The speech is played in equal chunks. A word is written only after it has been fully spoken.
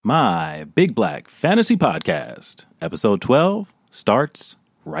My Big Black Fantasy Podcast, episode 12, starts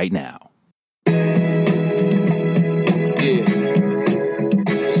right now. Yeah,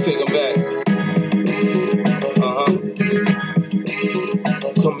 let's take them back.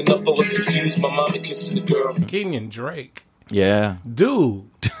 Coming up, I was confused. My mama kissing the girl. Kenyon Drake. Yeah. Dude,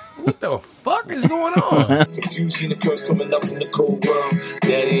 what the fuck is going on? Confused, seeing the curse coming up in the cold world.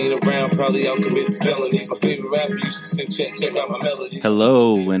 Daddy ain't around, probably out committing felonies. My favorite rapper used to sing, check out my melody.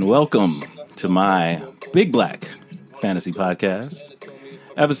 Hello and welcome to my Big Black Fantasy Podcast,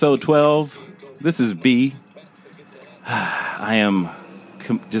 episode 12. This is B. I am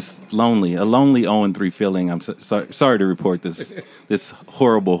just lonely, a lonely 0-3 feeling. I'm sorry to report this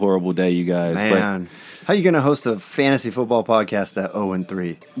horrible day, you guys. Man, how are you going to host a fantasy football podcast at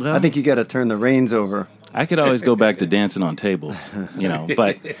 0-3? Well, I think you got to turn the reins over. I could always go back to dancing on tables,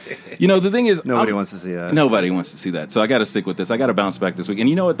 but, the thing is... Nobody wants to see that. Nobody wants to see that, so I got to stick with this. I got to bounce back this week. And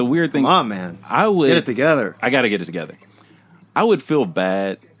you know what, the weird thing... Come on, man. Get it together. I got to get it together. I would feel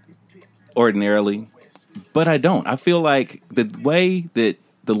bad ordinarily, but I don't. I feel like the way that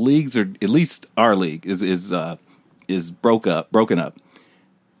the leagues are, at least our league, is broken up.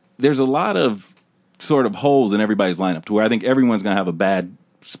 There's a lot of sort of holes in everybody's lineup to where I think everyone's going to have a bad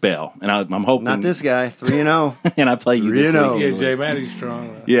spell, and I'm hoping not this guy 3-0, and I play you 3-0. Yeah, Jay Matty's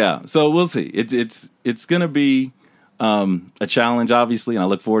strong. Right? Yeah, so we'll see. It's going to be a challenge, obviously, and I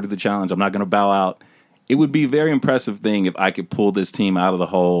look forward to the challenge. I'm not going to bow out. It would be a very impressive thing if I could pull this team out of the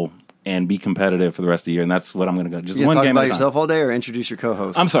hole and be competitive for the rest of the year, and that's what I'm going to go. Just you one talk game about at a time. yourself all day, or introduce your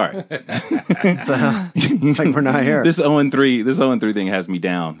co-host. I'm sorry. Like we're not here. This 0-3 thing has me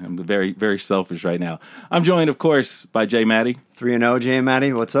down. I'm very, very selfish right now. I'm joined, of course, by Jay Matty. 3-0, Jay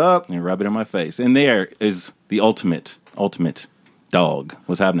Matty. What's up? And rub it in my face. And there is the ultimate dog.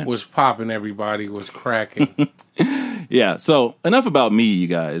 What's happening? Was popping, everybody was cracking. Yeah, so enough about me, you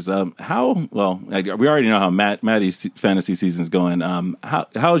guys. We already know how Matty's fantasy season's going.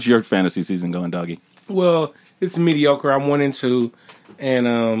 How's your fantasy season going, doggy? Well, it's mediocre. I'm 1-2, and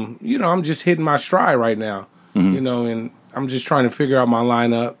I'm just hitting my stride right now. Mm-hmm. And I'm just trying to figure out my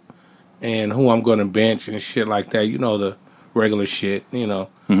lineup and who I'm going to bench and shit like that. The regular shit.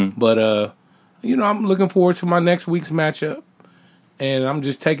 Mm-hmm. But I'm looking forward to my next week's matchup. And I'm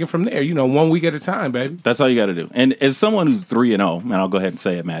just taking from there, 1 week at a time, baby. That's all you got to do. And as someone who's 3-0, and I'll go ahead and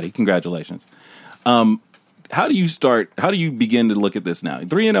say it, Matty, congratulations. How do you begin to look at this now?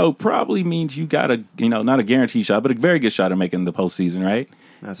 3-0 probably means you got a, not a guaranteed shot, but a very good shot at making the postseason, right?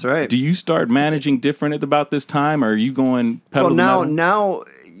 That's right. Do you start managing different at about this time, or are you going pedal to the metal? Now,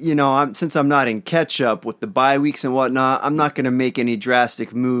 since I'm not in catch-up with the bye weeks and whatnot, I'm not going to make any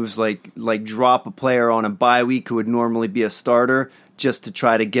drastic moves like drop a player on a bye week who would normally be a starter just to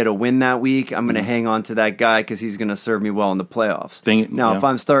try to get a win that week. I'm going to hang on to that guy because he's going to serve me well in the playoffs. If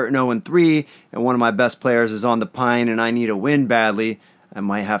I'm starting 0-3 and one of my best players is on the pine and I need a win badly, I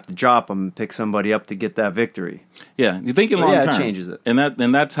might have to drop him and pick somebody up to get that victory. Yeah, you're thinking long term. Yeah, it changes it.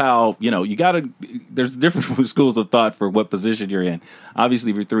 And that's how, you got to, there's different schools of thought for what position you're in. Obviously,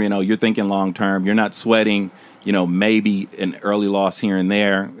 if you're 3-0, you're thinking long term. You're not sweating, maybe an early loss here and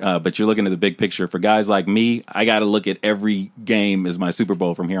there, but you're looking at the big picture. For guys like me, I got to look at every game as my Super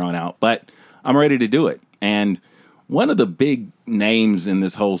Bowl from here on out. But I'm ready to do it. And one of the big names in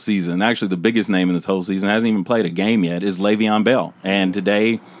this whole season, actually the biggest name in this whole season, hasn't even played a game yet, is Le'Veon Bell. And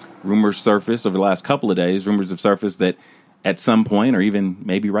today, rumors surfaced over the last couple of days, rumors have surfaced that at some point, or even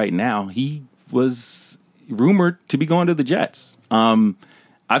maybe right now, he was rumored to be going to the Jets.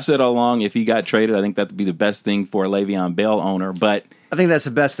 I've said all along, if he got traded, I think that would be the best thing for a Le'Veon Bell owner. But I think that's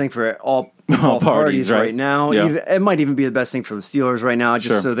the best thing for all parties right now. Yeah. It might even be the best thing for the Steelers right now,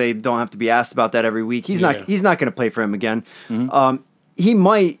 just so they don't have to be asked about that every week. He's not going to play for him again. Mm-hmm. He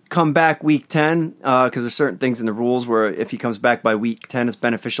might come back week 10 because there's certain things in the rules where if he comes back by week 10, it's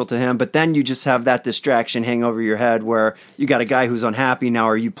beneficial to him. But then you just have that distraction hang over your head where you got a guy who's unhappy. Now,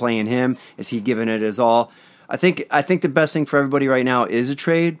 are you playing him? Is he giving it his all? I think the best thing for everybody right now is a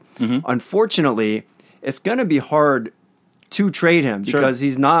trade. Mm-hmm. Unfortunately, it's going to be hard to trade him because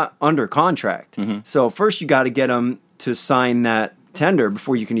he's not under contract. Mm-hmm. So first you got to get him to sign that tender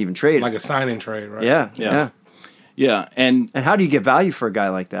before you can even trade him. Like a sign-in trade, right? Yeah. And how do you get value for a guy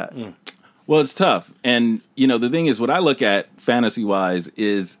like that? Well, it's tough. And, the thing is, what I look at fantasy-wise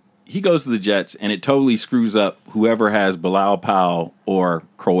is he goes to the Jets, and it totally screws up whoever has Bilal Powell or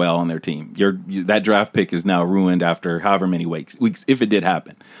Crowell on their team. That draft pick is now ruined after however many weeks, if it did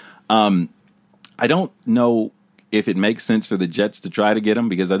happen. I don't know if it makes sense for the Jets to try to get him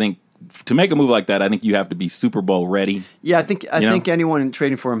because I think to make a move like that, I think you have to be Super Bowl ready. Yeah, I think anyone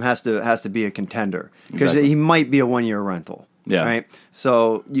trading for him has to be a contender because he might be a 1-year rental. Yeah. Right.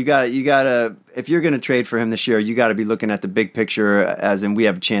 So you got to if you're going to trade for him this year, you got to be looking at the big picture, as in we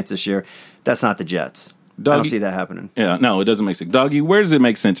have a chance this year. That's not the Jets. I don't see that happening. Yeah, no, it doesn't make sense. Doggy, where does it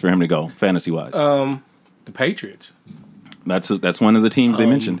make sense for him to go fantasy wise? The Patriots. That's one of the teams they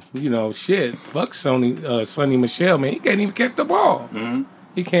mentioned. Fuck Sonny Michel, man. He can't even catch the ball. Mm-hmm.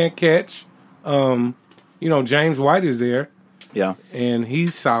 He can't catch. James White is there. Yeah. And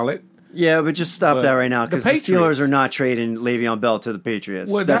he's solid. Yeah, but just stop that right now, because the Steelers are not trading Le'Veon Bell to the Patriots.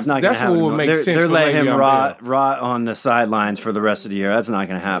 Well, that's not going to happen. What would make sense. They're letting him rot on the sidelines for the rest of the year. That's not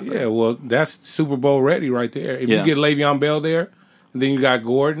going to happen. Yeah, well, that's Super Bowl ready right there. If you get Le'Veon Bell there, and then you got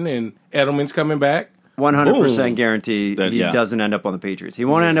Gordon and Edelman's coming back. 100% guarantee he doesn't end up on the Patriots. He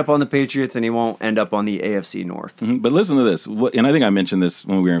won't end up on the Patriots, and he won't end up on the AFC North. Mm-hmm. But listen to this, and I think I mentioned this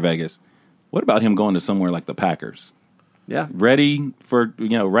when we were in Vegas. What about him going to somewhere like the Packers? Yeah. Ready for,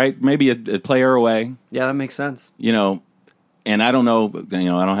 right, maybe a player away. Yeah, that makes sense. And I don't know,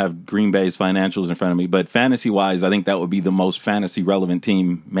 I don't have Green Bay's financials in front of me, but fantasy-wise, I think that would be the most fantasy-relevant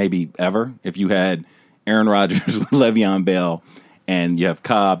team maybe ever if you had Aaron Rodgers with Le'Veon Bell, and you have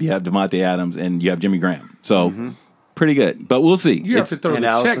Cobb, you have Devontae Adams, and you have Jimmy Graham. So, pretty good. But we'll see. You have to throw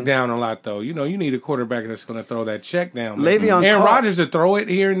the check down a lot, though. You need a quarterback that's going to throw that check down. Aaron Rodgers to throw it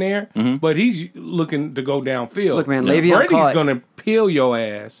here and there, but he's looking to go downfield. Look, man, Le'Veon Brady's going to peel your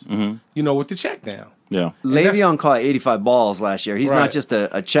ass, with the check down. Yeah. Le'Veon caught 85 balls last year. He's not just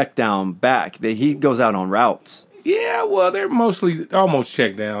a check down back. He goes out on routes. Yeah, well, they're mostly almost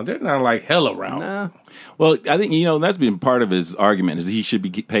check down. They're not like hella routes. Nah. Well, I think, that's been part of his argument is he should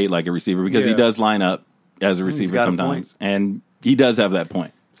be paid like a receiver because he does line up as a receiver sometimes. And he does have that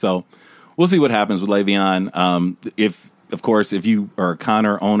point. So we'll see what happens with Le'Veon. If you are a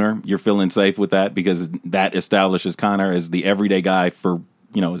Connor owner, you're feeling safe with that because that establishes Connor as the everyday guy for,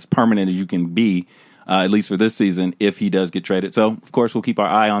 as permanent as you can be, at least for this season, if he does get traded. So, of course, we'll keep our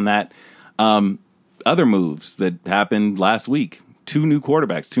eye on that. Other moves that happened last week. 2 new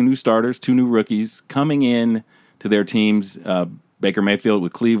quarterbacks, 2 new starters, 2 new rookies coming in to their teams. Baker Mayfield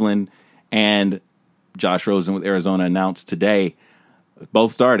with Cleveland and Josh Rosen with Arizona announced today,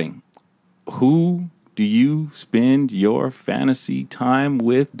 both starting. Who do you spend your fantasy time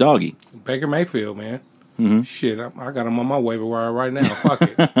with, Doggy? Baker Mayfield, man. Mm-hmm. Shit, I got him on my waiver wire right now. Fuck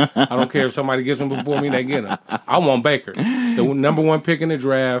it. I don't care if somebody gets him before me, they get him. I want Baker. The number 1 pick in the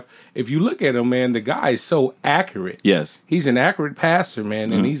draft. If you look at him, man, the guy is so accurate. Yes. He's an accurate passer,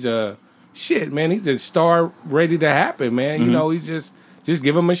 man, and he's he's a star ready to happen, man. He's just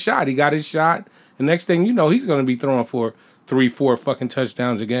give him a shot. He got his shot. The next thing you know, he's going to be throwing for 3-4 fucking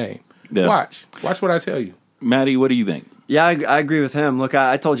touchdowns a game. Yeah. Watch what I tell you. Maddie, what do you think? Yeah, I agree with him. Look,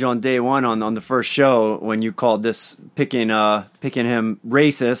 I told you on day one on the first show when you called this picking him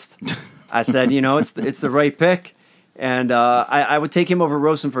racist. I said, it's the right pick, and I would take him over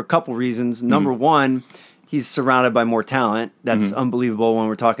Rosen for a couple reasons. Number one, he's surrounded by more talent. That's unbelievable when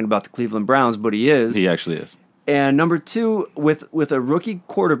we're talking about the Cleveland Browns, but he is. He actually is. And number two, with a rookie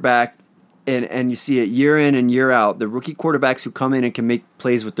quarterback, and you see it year in and year out, the rookie quarterbacks who come in and can make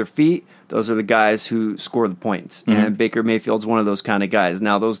plays with their feet, those are the guys who score the points. And Baker Mayfield's one of those kind of guys.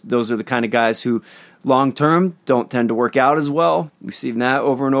 Now, those are the kind of guys who, long term, don't tend to work out as well. We've seen that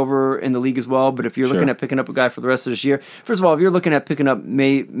over and over in the league as well. But if you're looking at picking up a guy for the rest of this year, first of all, if you're looking at picking up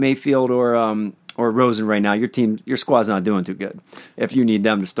Mayfield or Rosen right now, your squad's not doing too good if you need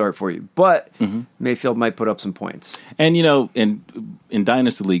them to start for you. But Mayfield might put up some points. And, in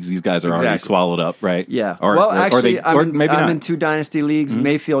dynasty leagues, these guys are already swallowed up, right? Yeah. I'm in 2 dynasty leagues.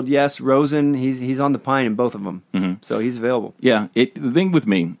 Mayfield, yes. Rosen, he's on the pine in both of them. So he's available. Yeah. The thing with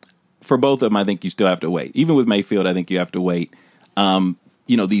me, for both of them, I think you still have to wait. Even with Mayfield, I think you have to wait.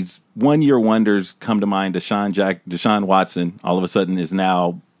 These one-year wonders come to mind. Deshaun Watson, all of a sudden, is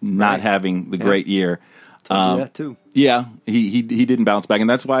now not having the great year. Told you that too. Yeah, he didn't bounce back, and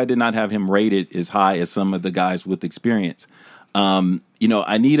that's why I did not have him rated as high as some of the guys with experience.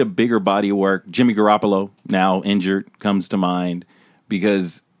 I need a bigger body of work. Jimmy Garoppolo, now injured, comes to mind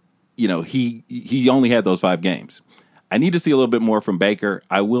because he only had those 5 games. I need to see a little bit more from Baker.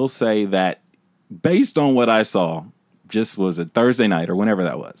 I will say that based on what I saw, just was it Thursday night or whenever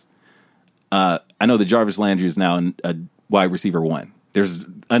that was, I know that Jarvis Landry is now a wide receiver 1. There's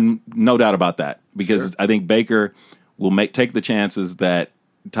no doubt about that because I think Baker will take the chances that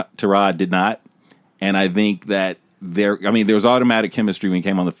Tyrod did not, and I think that there was automatic chemistry when he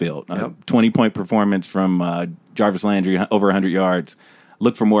came on the field. 20-point performance from Jarvis Landry, over 100 yards.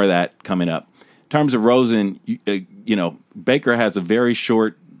 Look for more of that coming up. In terms of Rosen, Baker has a very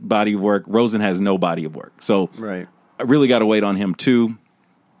short body of work. Rosen has no body of work, so I really got to wait on him too.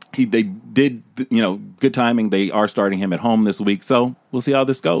 they did, good timing. They are starting him at home this week, so we'll see how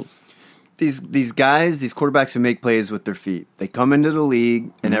this goes. These guys, these quarterbacks who make plays with their feet, they come into the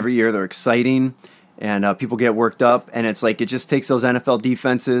league, and every year they're exciting, and people get worked up, and it's like it just takes those NFL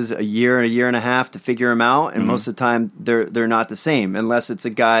defenses a year and a half to figure them out, and most of the time they're not the same, unless it's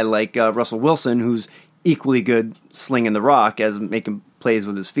a guy like Russell Wilson, who's equally good slinging the rock as making plays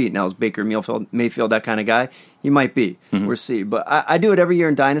with his feet. Now, is Baker Mayfield that kind of guy? He might be. We'll see. But I do it every year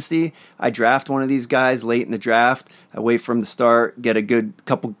in Dynasty. I draft one of these guys late in the draft. I wait for him to start, get a good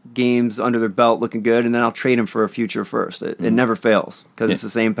couple games under their belt looking good, and then I'll trade him for a future first. It never fails because it's the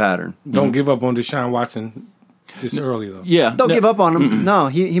same pattern. Don't give up on Deshaun Watson just early, though. Yeah. Don't give up on him. No,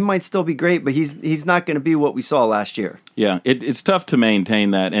 he might still be great, but he's not going to be what we saw last year. Yeah, it's tough to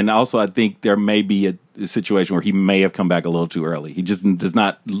maintain that. And also, I think there may be a situation where he may have come back a little too early. He just does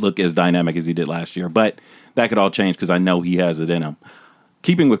not look as dynamic as he did last year. But that could all change because I know he has it in him.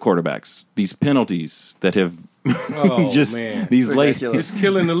 Keeping with quarterbacks, these penalties that have these late, it's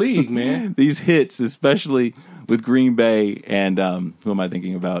killing the league, man. These hits, especially with Green Bay and who am I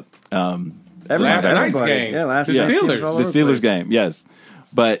thinking about? Last night's game. Yeah, the Steelers. The Steelers game, yes.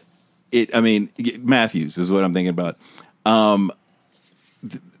 But Matthews is what I'm thinking about.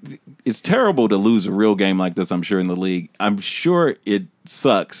 It's terrible to lose a real game like this, I'm sure, in the league. I'm sure it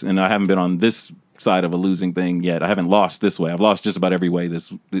sucks, and I haven't been on this side of a losing thing yet. I haven't lost this way. I've lost just about every way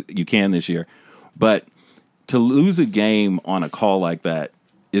you can this year. But to lose a game on a call like that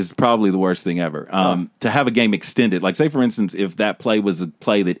is probably the worst thing ever. To have a game extended, like say for instance, if that play was a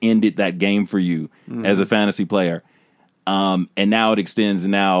play that ended that game for you as a fantasy player, and now it extends,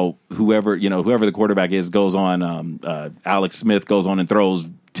 and now whoever the quarterback is goes on. Alex Smith goes on and throws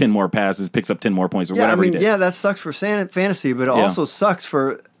 10 more passes, picks up 10 more points, or whatever he did. Yeah, that sucks for fantasy, but it also sucks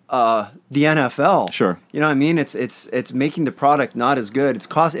for the NFL. Sure, you know what I mean. It's making the product not as good.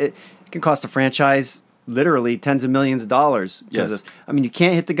 It can cost a franchise literally tens of millions of dollars. Yes. You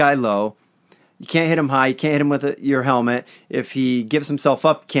can't hit the guy low. You can't hit him high. You can't hit him with your helmet. If he gives himself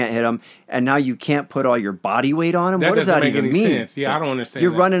up, you can't hit him. And now you can't put all your body weight on him. What does that even mean? Sense. Yeah, I don't understand.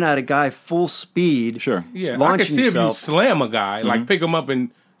 You're running at a guy full speed. Sure. Yeah, I can see himself. if you slam a guy, like pick him up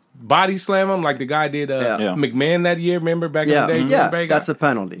and body slam him, like the guy did McMahon that year. Remember back in the day? Yeah, that's a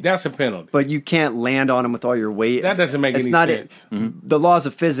penalty. That's a penalty. But you can't land on him with all your weight. That doesn't make any sense. The laws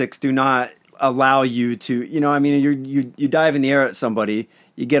of physics do not allow you to. You dive in the air at somebody.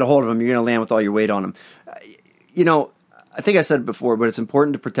 You get a hold of him, you're going to land with all your weight on him. I think I said it before, but it's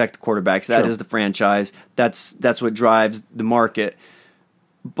important to protect the quarterbacks. That is the franchise. That's what drives the market.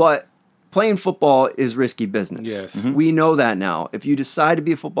 But playing football is risky business. Yes. We know that now. If you decide to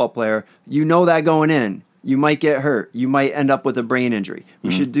be a football player, you know that going in. You might get hurt. You might end up with a brain injury.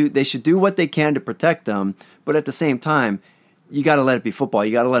 They should do what they can to protect them, but at the same time, you got to let it be football.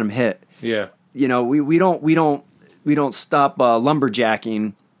 You got to let them hit. Yeah. We don't stop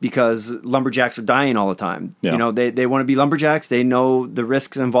lumberjacking because lumberjacks are dying all the time. Yeah. They want to be lumberjacks. They know the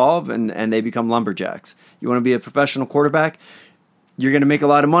risks involved, and they become lumberjacks. You want to be a professional quarterback, you're going to make a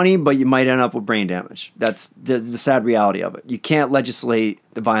lot of money, but you might end up with brain damage. That's the sad reality of it. You can't legislate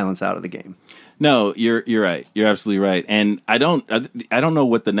the violence out of the game. No, you're right. You're absolutely right. And I don't know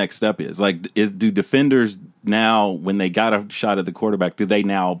what the next step is. Like, do defenders now, when they got a shot at the quarterback, do they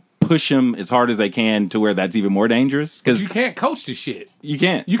now push him as hard as they can to where that's even more dangerous? Because you can't coach this shit. You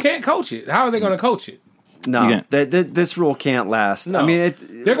can't. You can't coach it. How are they going to coach it? No, this rule can't last. No.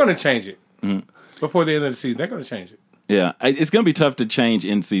 They're going to change it before the end of the season. They're going to change it. Yeah, it's going to be tough to change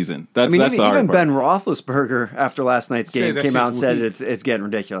in season. That's the hard even part. Ben Roethlisberger after last night's game came out and said it's getting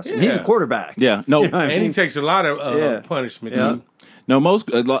ridiculous. Yeah. And he's a quarterback. Yeah, no, and he takes a lot of punishment too. No, a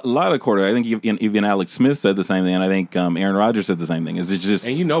lot of quarterbacks. I think even Alex Smith said the same thing, and I think Aaron Rodgers said the same thing. It's just,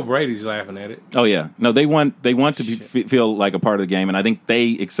 and Brady's laughing at it. Oh yeah, no, they want to feel like a part of the game, and I think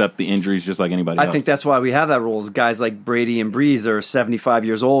they accept the injuries just like anybody else. I think that's why we have that rule. Guys like Brady and Breeze are 75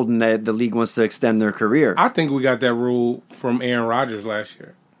 years old, and the league wants to extend their career. I think we got that rule from Aaron Rodgers last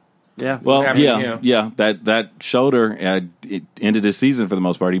year. Yeah. Well, yeah. That shoulder it ended his season for the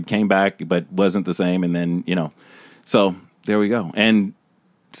most part. He came back, but wasn't the same, and then so. There we go. And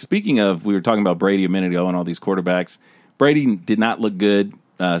speaking of, we were talking about Brady a minute ago and all these quarterbacks. Brady did not look good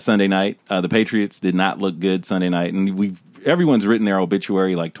Sunday night. The Patriots did not look good Sunday night. And everyone's written their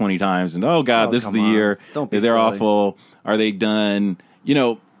obituary like 20 times. And, oh, God, this is the year. Don't be They're silly. awful. Are they done?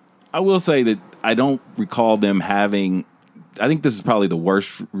 I will say that I don't recall them having I think this is probably the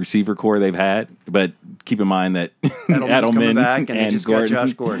worst receiver core they've had, but keep in mind that Edelman back and they just Gordon. got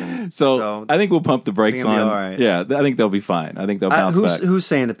Josh Gordon. So I think we'll pump the brakes on. All right. Yeah, I think they'll be fine. I think they'll bounce back. Who's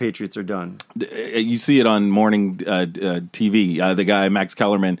saying the Patriots are done? You see it on morning TV. The guy, Max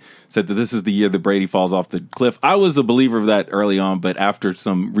Kellerman, said that this is the year that Brady falls off the cliff. I was a believer of that early on, but after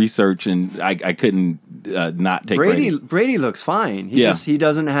some research, and I couldn't not take Brady. Brady looks fine. He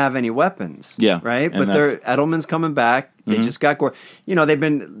doesn't have any weapons. Yeah. Right? But Edelman's coming back. They just got Gordon. They've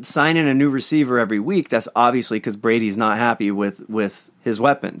been signing a new receiver every week. That's obviously because Brady's not happy with his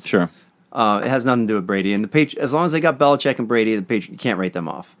weapons. Sure. It has nothing to do with Brady. And as long as they got Belichick and Brady, the Patriots, you can't write them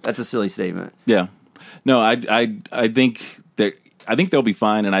off. That's a silly statement. Yeah. No, I think they'll be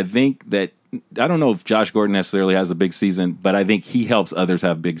fine, and I think that I don't know if Josh Gordon necessarily has a big season, but I think he helps others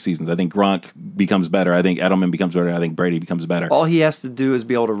have big seasons. I think Gronk becomes better. I think Edelman becomes better. I think Brady becomes better. All he has to do is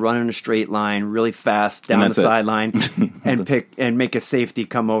be able to run in a straight line really fast down the sideline and make a safety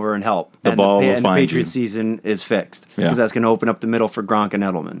come over and help. The ball will find the Patriots season is fixed because that's going to open up the middle for Gronk and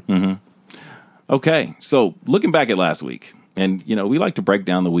Edelman. Mm-hmm. Okay, so looking back at last week, and we like to break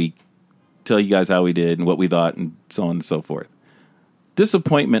down the week, tell you guys how we did and what we thought, and so on and so forth.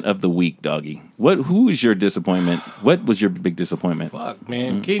 Disappointment of the week, Doggy. Who is your disappointment? What was your big disappointment? Fuck,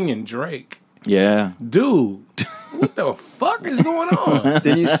 man. Kenyon Drake. Yeah. Dude, what the fuck is going on?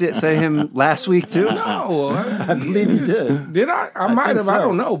 Didn't you say him last week, too? No. I believe you did. Did I? I might have. So. I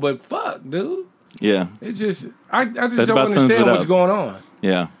don't know, but fuck, dude. Yeah. It's just, I just don't understand what's going on.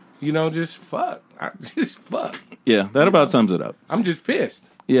 Yeah. Just fuck. Just fuck. Yeah, that about sums it up. I'm just pissed.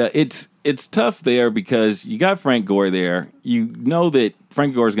 Yeah, it's tough there because you got Frank Gore there. You know that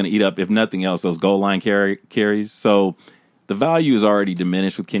Frank Gore is going to eat up, if nothing else, those goal line carries. So the value is already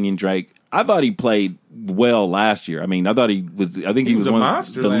diminished with Kenyon Drake. I thought he played well last year. I mean, I think he was one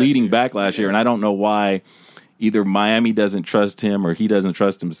of the leading back last year, and I don't know why either Miami doesn't trust him or he doesn't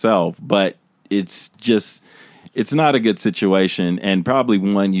trust himself, but it's not a good situation, and probably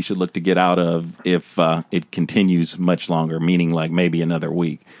one you should look to get out of if it continues much longer, meaning like maybe another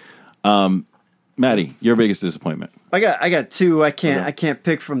week. Maddie, your biggest disappointment? I got two. I can't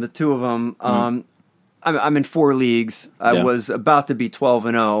pick from the two of them. I'm in 4 leagues. I was about to be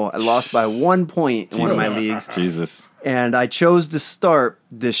 12-0. I lost by 1 point in one of my leagues. Jesus. And I chose to start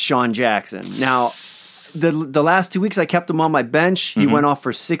this Sean Jackson. Now, the last 2 weeks I kept him on my bench. He went off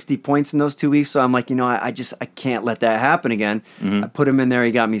for 60 points in those 2 weeks. So I'm like, I can't let that happen again. I put him in there.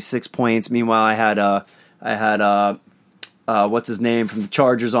 He got me 6 points. Meanwhile, I had what's his name from the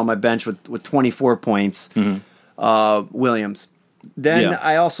Chargers on my bench with 24 points. Williams. Then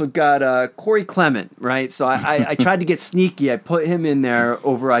I also got Corey Clement, right? So I tried to get sneaky. I put him in there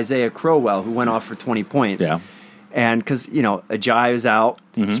over Isaiah Crowell, who went off for 20 points. Yeah. And because, Ajayi was out,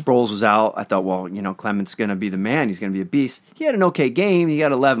 Sproles was out, I thought, well, Clement's going to be the man. He's going to be a beast. He had an okay game. He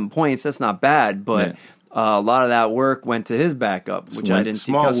got 11 points. That's not bad. But a lot of that work went to his backup, which I didn't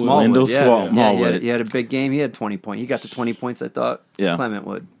see. Smallwood. He had a big game. He had 20 points. He got the 20 points I thought Clement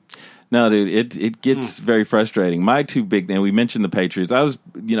would. No, dude, it gets very frustrating. My two big things, we mentioned the Patriots. I was,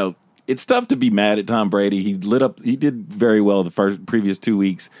 it's tough to be mad at Tom Brady. He did very well the previous 2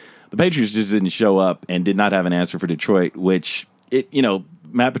 weeks. The Patriots just didn't show up and did not have an answer for Detroit, which,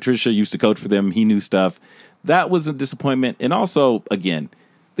 Matt Patricia used to coach for them. He knew stuff. That was a disappointment. And also, again,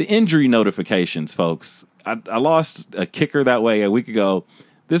 the injury notifications, folks. I lost a kicker that way a week ago.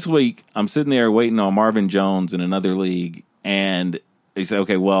 This week, I'm sitting there waiting on Marvin Jones in another league, and they say,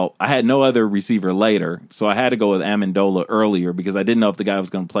 okay, well, I had no other receiver later, so I had to go with Amendola earlier because I didn't know if the guy was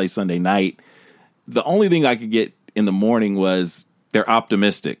going to play Sunday night. The only thing I could get in the morning was they're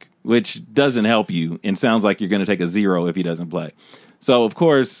optimistic, which doesn't help you and sounds like you're going to take a 0 if he doesn't play. So, of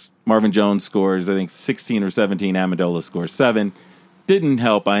course, Marvin Jones scores, I think, 16 or 17. Amendola scores 7. Didn't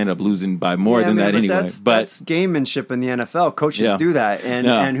help. I ended up losing by more than that anyway. That's gamemanship in the NFL. Coaches do that,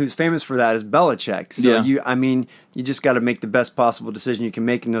 and who's famous for that is Belichick. So you just got to make the best possible decision you can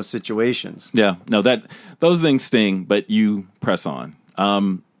make in those situations. Yeah, no, those things sting, but you press on.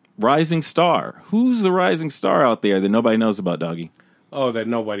 Rising star. Who's the rising star out there that nobody knows about, Doggy? Oh, that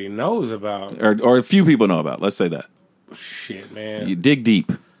nobody knows about, or a few people know about. Let's say that. Shit, man. You dig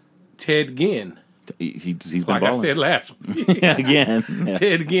deep. Ted Ginn. He's been like balling. I said last week. Again. Yeah.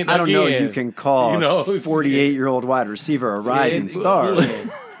 Ted Ginn. I don't know if you can call a 48-year-old wide receiver a rising star.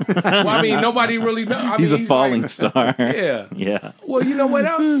 Well, I mean, nobody really knows. He's a falling star. Yeah. Yeah. Well, you know what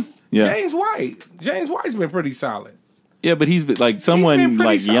else? Yeah. James White. James White's been pretty solid. Yeah, but he's been, like someone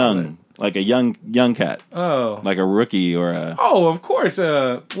like solid. Young. Like a young cat. Oh. Like a rookie or a... Oh, of course.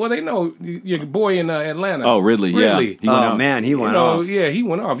 Well, they know your boy in Atlanta. Oh, Ridley. Yeah. Man, he went off. Yeah, he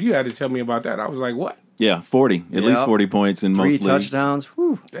went off. You had to tell me about that. I was like, what? Yeah, 40. At least 40 points in 3 most leagues. 3 touchdowns.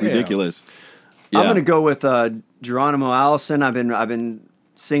 Whew. Ridiculous. Yeah. I'm going to go with Geronimo Allison. I've been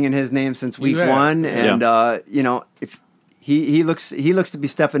singing his name since week 1, and you know, if he looks to be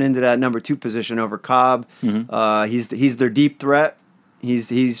stepping into that number 2 position over Cobb. Mm-hmm. He's their deep threat.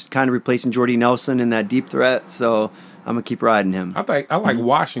 He's kind of replacing Jordy Nelson in that deep threat. So I'm gonna keep riding him. I like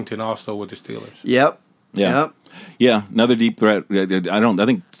Washington also with the Steelers. Yep. Yeah. Yep. Yeah, another deep threat. I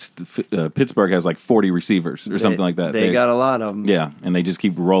think Pittsburgh has like 40 receivers or something like that. They got a lot of them. Yeah, and they just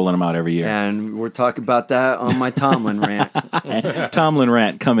keep rolling them out every year. And we're talking about that on my Tomlin rant. Tomlin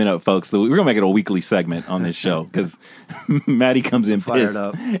rant coming up, folks. We're gonna make it a weekly segment on this show because Maddie comes in pissed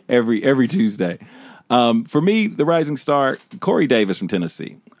every Tuesday. For me, the rising star, Corey Davis from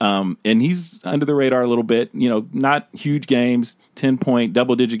Tennessee. And he's under the radar a little bit. You know, not huge games, 10-point,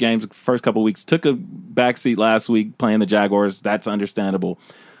 double-digit games the first couple of weeks. Took a backseat last week playing the Jaguars. That's understandable.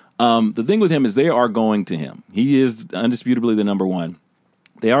 The thing with him is they are going to him. He is undisputably the number 1.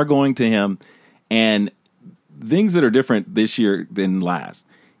 They are going to him. And things that are different this year than last.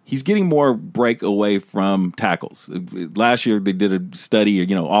 He's getting more break away from tackles. Last year they did a study,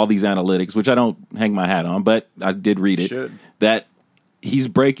 you know, all these analytics, which I don't hang my hat on, but I did read it, that he's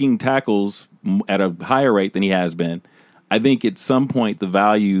breaking tackles at a higher rate than he has been. I think at some point the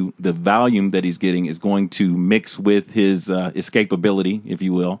volume that he's getting is going to mix with his escapability, if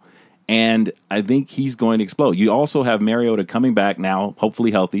you will, and I think he's going to explode. You also have Mariota coming back now,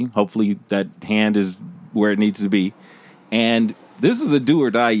 hopefully healthy. Hopefully that hand is where it needs to be, and this is a do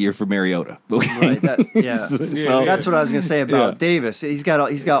or die year for Mariota. Right, so that's what I was going to say about Davis. He's got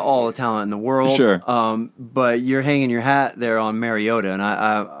all the talent in the world. Sure. But you're hanging your hat there on Mariota, and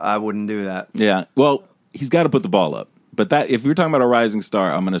I wouldn't do that. Yeah. Well, he's got to put the ball up. But that, if you're talking about a rising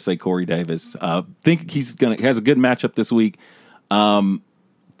star, I'm going to say Corey Davis. Think has a good matchup this week.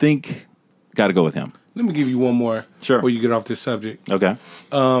 Think got to go with him. Let me give you one more before you get off this subject. Okay.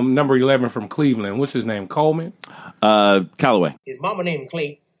 Number 11 from Cleveland. What's his name? Coleman? Callaway. His mama named him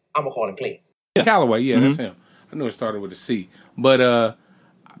Clay. I'm going to call him Clay. Yeah. Callaway, that's him. I knew it started with a C. But,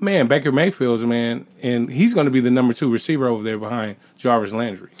 man, Baker Mayfield's, man, and he's going to be the number 2 receiver over there behind Jarvis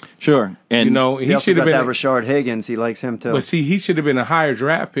Landry. Sure. And, you know, he should have been that Rashard Higgins. He likes him, too. But, see, he should have been a higher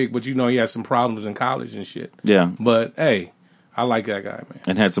draft pick, but, you know, he had some problems in college and shit. Yeah. But, hey, I like that guy, man.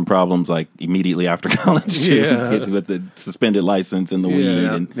 And had some problems like immediately after college too, with the suspended license and the weed.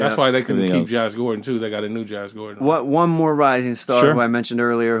 And that's why they couldn't keep Josh Gordon too. They got a new Josh Gordon. One more rising star who I mentioned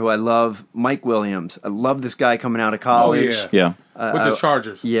earlier, who I love, Mike Williams. I love this guy coming out of college. Oh yeah, with the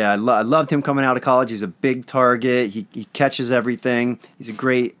Chargers. Yeah, I loved him coming out of college. He's a big target. He catches everything. He's a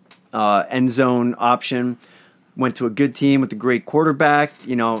great end zone option. Went to a good team with a great quarterback.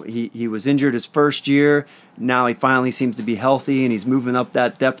 You know, he was injured his first year. Now he finally seems to be healthy, and he's moving up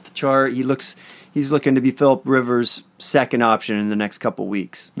that depth chart. He's looking to be Phillip Rivers' second option in the next couple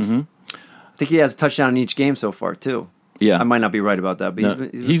weeks. Mm-hmm. I think he has a touchdown in each game so far, too. Yeah, I might not be right about that,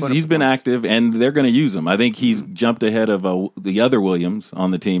 but he's been active, and they're going to use him. I think he's jumped ahead of the other Williams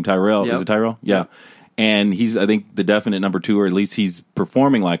on the team, Tyrell. Is it Tyrell? Yeah. And he's, I think, the definite number 2, or at least he's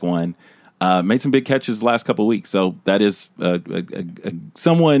performing like one. Made some big catches the last couple of weeks, so that is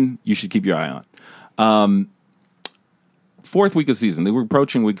someone you should keep your eye on. 4th week of season. They were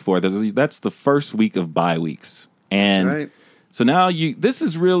approaching week 4. That's the first week of bye weeks. And so now this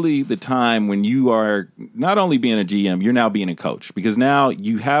is really the time when you are not only being a GM, you're now being a coach, because now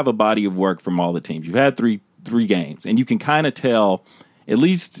you have a body of work from all the teams. You've had three games, and you can kind of tell, at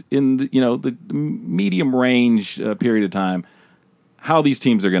least in the medium range period of time, how these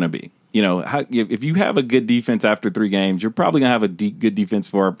teams are going to be. You know, if you have a good defense after 3 games, you're probably going to have a good defense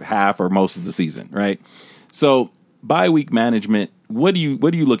for half or most of the season, right? So, bye week management. What are you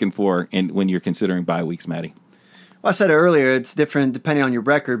looking for when you're considering bye weeks, Maddie? Well, I said earlier it's different depending on your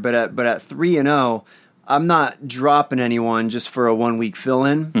record, but at 3-0, I'm not dropping anyone just for a 1-week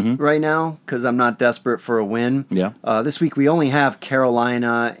fill-in right now because I'm not desperate for a win. Yeah. This week we only have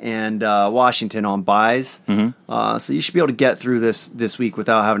Carolina and Washington on byes, so you should be able to get through this week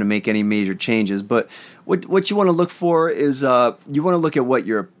without having to make any major changes. But what you want to look for is you want to look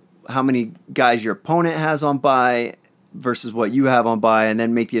at how many guys your opponent has on bye versus what you have on bye, and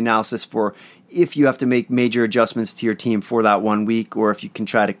then make the analysis for if you have to make major adjustments to your team for that 1 week, or if you can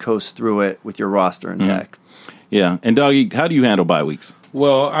try to coast through it with your roster intact. Yeah. And Doggy, how do you handle bye weeks?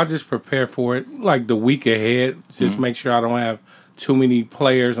 Well, I just prepare for it like the week ahead. Just make sure I don't have too many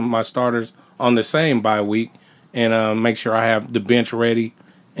players and my starters on the same bye week, and make sure I have the bench ready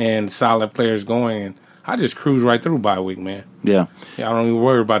and solid players going. And I just cruise right through bye week, man. Yeah. I don't even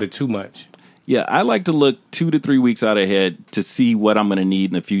worry about it too much. Yeah, I like to look 2 to 3 weeks out ahead to see what I'm going to need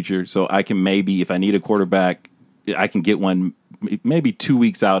in the future, so I can maybe, if I need a quarterback, I can get one maybe 2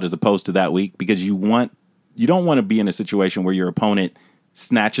 weeks out as opposed to that week, because you don't want to be in a situation where your opponent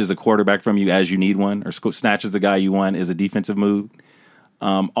snatches a quarterback from you as you need one, or snatches the guy you want as a defensive move.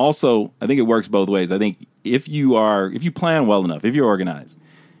 Also, I think it works both ways. I think if you plan well enough, if you're organized,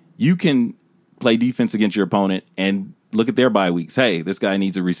 you can play defense against your opponent and look at their bye weeks. Hey, this guy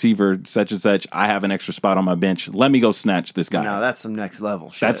needs a receiver, such and such. I have an extra spot on my bench. Let me go snatch this guy. No, that's some next level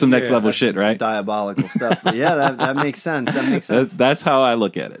shit. That's some next level shit, right? Diabolical stuff. But yeah, that makes sense. That makes sense. That's how I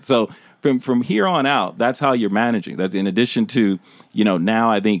look at it. So from here on out, that's how you're managing. That's in addition to,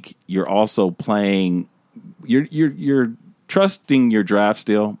 now I think you're also playing. You're trusting your draft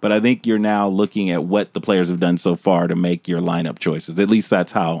still, but I think you're now looking at what the players have done so far to make your lineup choices. At least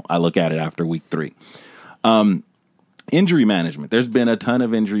that's how I look at it after week 3. Injury management. There's been a ton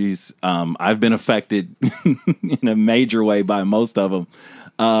of injuries. I've been affected in a major way by most of them.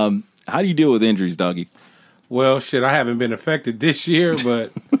 How do you deal with injuries, Doggy? Well, shit, I haven't been affected this year,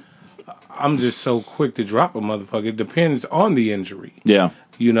 but I'm just so quick to drop a motherfucker. It depends on the injury. Yeah.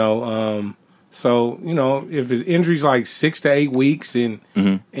 So, if it's injuries like 6 to 8 weeks and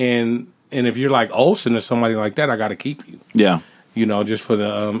if you're like Olsen or somebody like that, I got to keep you. Yeah. Just for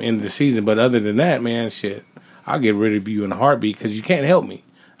the end of the season. But other than that, man, shit, I'll get rid of you in a heartbeat because you can't help me.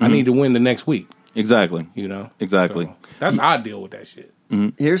 I need to win the next week. Exactly. Exactly. So that's how I deal with that shit.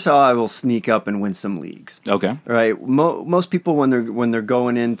 Here's how I will sneak up and win some leagues. Okay. All right. Most people, when they're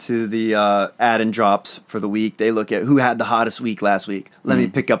going into the add and drops for the week, they look at who had the hottest week last week. Let me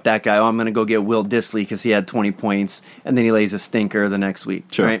pick up that guy. Oh, I'm going to go get Will Dissly because he had 20 points, and then he lays a stinker the next week.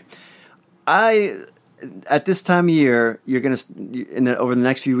 Sure. Right. At this time of year, you're going to over the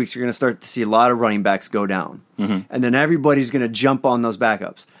next few weeks, you're going to start to see a lot of running backs go down, and then everybody's going to jump on those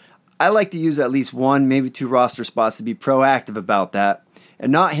backups. I like to use at least 1, maybe 2 roster spots to be proactive about that.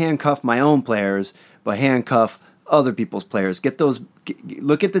 And not handcuff my own players, but handcuff other people's players.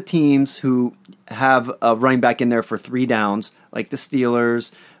 Look at the teams who have a running back in there for 3 downs, like the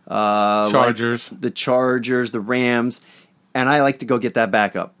Steelers, Chargers, the Chargers, the Rams, and I like to go get that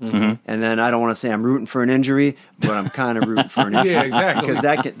backup. And then I don't want to say I'm rooting for an injury, but I'm kind of rooting for an injury. Yeah, exactly.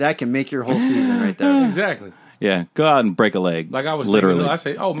 Because that can make your whole season right there. Exactly. Yeah, go out and break a leg. Like I was literally. thinking, I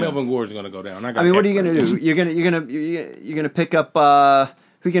say, Melvin Gordon's going to go down. What are you going to do? You're going to pick up. Who are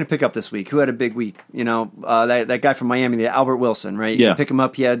you going to pick up this week? Who had a big week? That guy from Miami, the Albert Wilson, right? You're going to pick him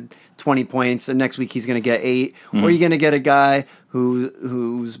up. He had 20 points, and next week he's going to get 8. Or are you going to get a guy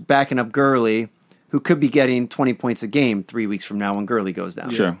who's backing up Gurley, who could be getting 20 points a game 3 weeks from now when Gurley goes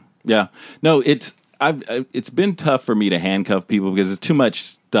down? Sure. Yeah. No, it's been tough for me to handcuff people because it's too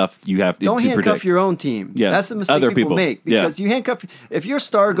much stuff you have to Don't handcuff predict. your own team. Yeah. That's the mistake Other people make, because you handcuff. If your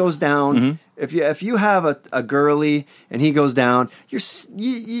star goes down, if you have a Gurley and he goes down, your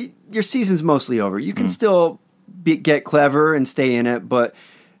season's mostly over. You can still get clever and stay in it, but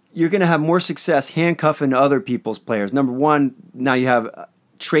you're going to have more success handcuffing other people's players. Number one, now you have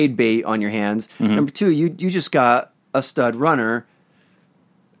trade bait on your hands. Number two, you just got a stud runner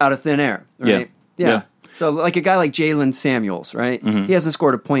out of thin air, right? Yeah. So like a guy like Jalen Samuels, right? He hasn't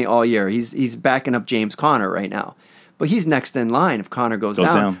scored a point all year. He's backing up James Conner right now. But he's next in line if Conner goes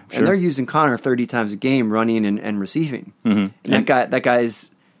down. Sure. And they're using Conner 30 times a game running and receiving. And that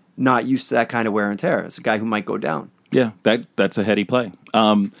guy's not used to that kind of wear and tear. It's a guy who might go down. Yeah, that's a heady play.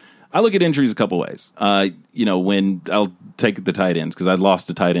 I look at injuries a couple ways. When I'll take the tight ends, because I lost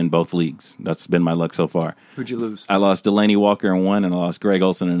a tight end both leagues. That's been my luck so far. Who'd you lose? I lost Delaney Walker in one, and I lost Greg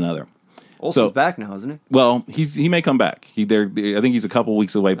Olsen in another. Olsen's back now, isn't he? Well, he may come back. I think he's a couple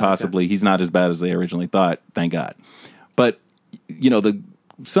weeks away, possibly. Okay. He's not as bad as they originally thought, thank God. But,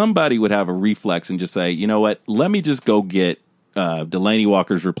 somebody would have a reflex and just say, you know what, let me just go get Delaney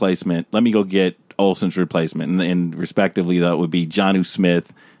Walker's replacement. Let me go get Olsen's replacement. And respectively, that would be Jonnu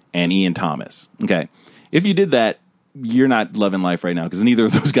Smith and Ian Thomas. Okay. If you did that, you're not loving life right now because neither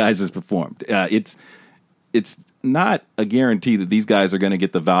of those guys has performed. It's not a guarantee that these guys are going to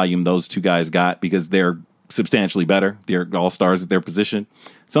get the volume those two guys got because they're substantially better. They're all-stars at their position.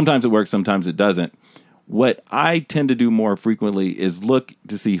 Sometimes it works, sometimes it doesn't. What I tend to do more frequently is look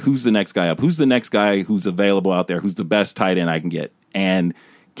to see who's the next guy up. Who's the next guy who's available out there? Who's the best tight end I can get? And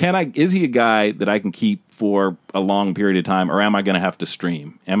is he a guy that I can keep for a long period of time, or am I going to have to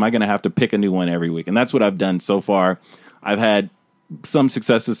stream? Am I going to have to pick a new one every week? And that's what I've done so far. I've had some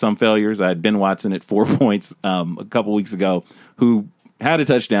successes, some failures. I had Ben Watson at 4 points a couple weeks ago, who had a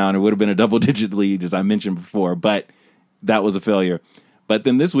touchdown. It would have been a double-digit lead, as I mentioned before, but that was a failure. But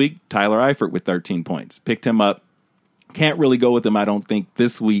then this week, Tyler Eifert with 13 points. Picked him up. Can't really go with him, I don't think,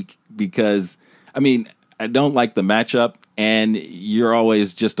 this week because, I mean, I don't like the matchup, and you're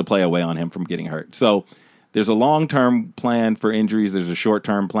always just a play away on him from getting hurt. So there's a long-term plan for injuries. There's a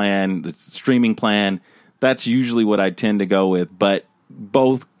short-term plan, the streaming plan. That's usually what I tend to go with, but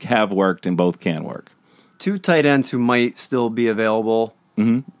both have worked and both can work. 2 tight ends who might still be available.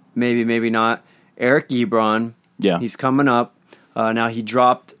 Maybe, maybe not. Eric Ebron. Yeah. He's coming up. Now, he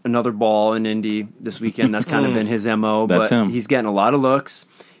dropped another ball in Indy this weekend. That's kind of been his MO. That's but him. He's getting a lot of looks.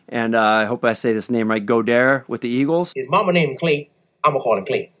 And I hope I say this name right. Godare with the Eagles. His mama named Clay. I'm going to call him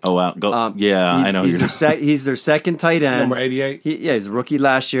Clay. Oh, wow. I know. He's their second tight end. Number 88? He's a rookie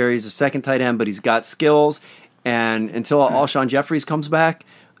last year. He's a second tight end, but he's got skills. And until Alshon Jeffries comes back,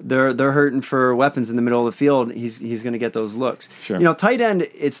 they're hurting for weapons in the middle of the field. He's going to get those looks. Sure. Tight end,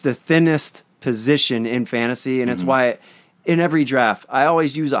 it's the thinnest position in fantasy, and it's why in every draft I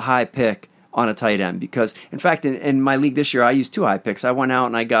always use a high pick on a tight end because, in fact, in my league this year I used 2 high picks. I went out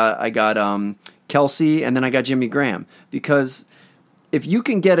and I got Kelsey, and then I got Jimmy Graham because if you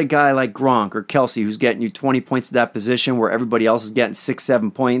can get a guy like Gronk or Kelsey who's getting you 20 points at that position where everybody else is getting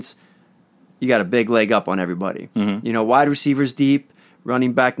 6-7 points, you got a big leg up on everybody. Wide receivers deep,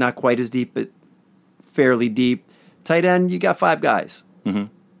 running back not quite as deep, but fairly deep. Tight end, you got 5 guys.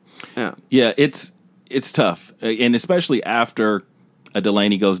 Yeah, it's tough, and especially after a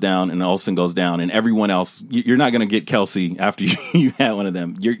Delaney goes down and Olsen goes down, and everyone else, you're not going to get Kelsey after you had one of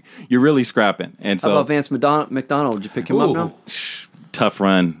them. You're really scrapping. And so, how about Vance McDonald? Did you pick him up now? Tough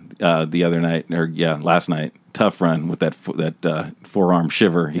run the other night, last night. Tough run with that forearm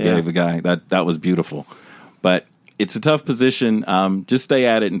shiver he gave the guy. That was beautiful, but it's a tough position. Just stay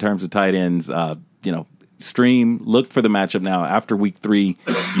at it in terms of tight ends. Stream, look for the matchup now. After week 3,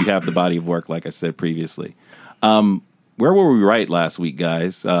 you have the body of work, like I said previously. Where were we right last week,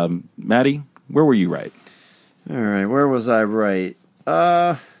 guys? Maddie, where were you right? All right, where was I right?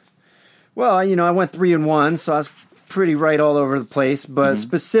 Well, I went 3-1, so I was pretty right all over the place. But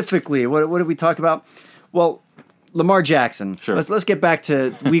specifically, what did we talk about? Well, Lamar Jackson. Sure. Let's get back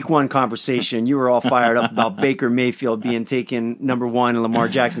to week 1 conversation. You were all fired up about Baker Mayfield being taken number 1 and Lamar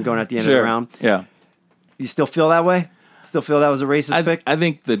Jackson going at the end of the round. Yeah. You still feel that way? Still feel that was a racist pick? I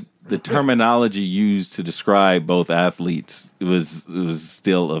think the terminology used to describe both athletes was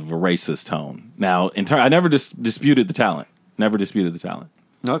still of a racist tone. Now, I never disputed the talent. Never disputed the talent.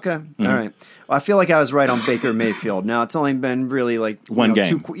 Okay. All right. Well, I feel like I was right on Baker Mayfield. Now, it's only been really like one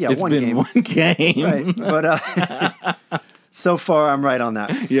game. It's been one game. Right. But so far, I'm right on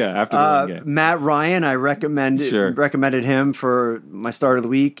that. Yeah, after the one game. Matt Ryan, I recommended him for my start of the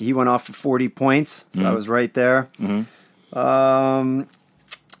week. He went off for 40 points, so I was right there.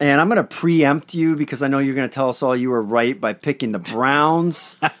 And I'm going to preempt you because I know you're going to tell us all you were right by picking the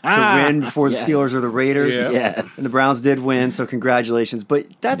Browns to win before the Steelers or the Raiders. Yeah. Yes. And the Browns did win, so congratulations. But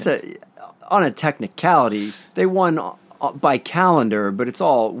that's on a technicality. They won by calendar, but it's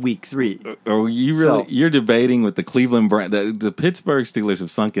all week 3. Or you're debating with the Cleveland Browns. The Pittsburgh Steelers have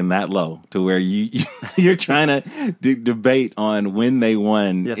sunken that low to where you're trying to debate on when they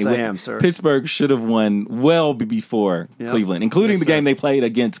won. Yes, I am, sir. Pittsburgh should have won well before Cleveland, including the game they played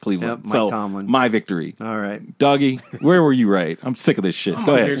against Cleveland. Mike Tomlin. My victory. All right. Doggy, where were you right? I'm sick of this shit. Go I'm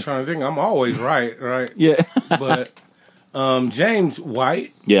ahead. here trying to think. I'm always right? Yeah. But James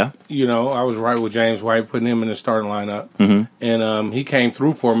White, Yeah. I was right with James White, putting him in the starting lineup. And he came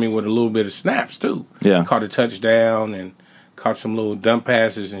through for me with a little bit of snaps, too. Yeah. Caught a touchdown and caught some little dump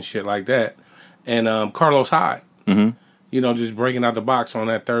passes and shit like that. And Carlos Hyde, just breaking out the box on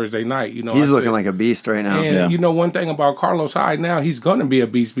that Thursday night. He's looking like a beast right now. And one thing about Carlos Hyde now, he's going to be a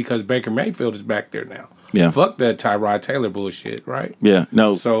beast because Baker Mayfield is back there now. Yeah. Fuck that Tyrod Taylor bullshit, right? Yeah.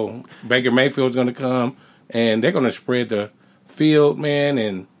 No. So Baker Mayfield's going to come. And they're going to spread the field, man,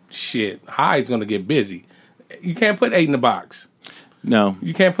 and shit. Hyde's going to get busy. You can't put 8 in the box. No.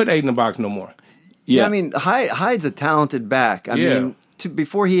 You can't put 8 in the box no more. Yeah. I mean, Hyde's a talented back. I mean,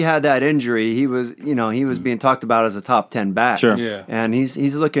 before he had that injury, he was being talked about as a top 10 back. Sure. Yeah. And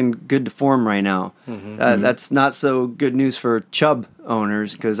he's looking good to form right now. That's not so good news for Chubb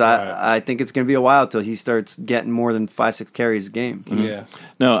owners because I think it's going to be a while till he starts getting more than 5-6 carries a game. Yeah.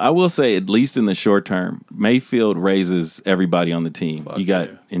 No, I will say, at least in the short term, Mayfield raises everybody on the team. You got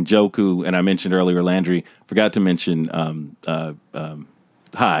Njoku, and I mentioned earlier Landry. Forgot to mention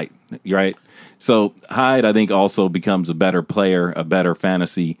Hyde, right? So Hyde, I think, also becomes a better player, a better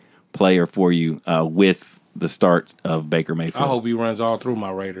fantasy player for you with the start of Baker Mayfield. I hope he runs all through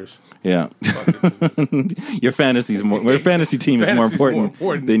my Raiders. Yeah. Your fantasy team is more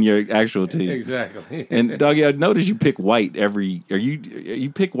important than your actual team. Exactly. And Doggy, I noticed you pick white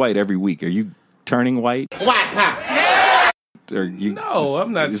you pick white every week. Are you turning white? White pop. Or you? No,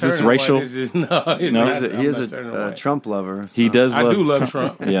 I'm not. Is turning this racial? White. It's just, no, it's No? not. He is I'm not turning a white. Trump lover. He does. I do love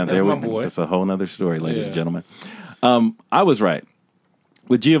Trump. Yeah, That's my we, boy. That's a whole other story, ladies and Yeah. gentlemen. I was right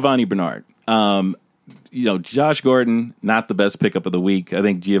with Giovanni Bernard. Josh Gordon, not the best pickup of the week. I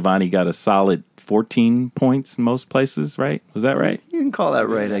think Giovanni got a solid 14 points in most places, right? Was that right? You can call that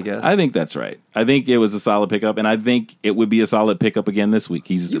right, I guess. I think that's right. I think it was a solid pickup, and I think it would be a solid pickup again this week.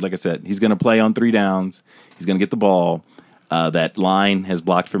 He's, like I said, he's going to play on 3 downs. He's going to get the ball. That line has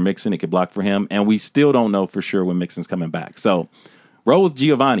blocked for Mixon. It could block for him, and we still don't know for sure when Mixon's coming back. So roll with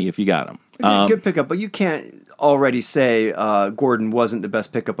Giovanni if you got him. Good pickup, but you can't already say Gordon wasn't the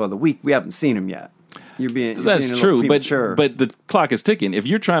best pickup of the week. We haven't seen him yet. That's true, but the clock is ticking. If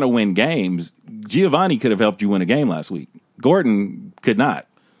you're trying to win games, Giovanni could have helped you win a game last week. Gordon could not.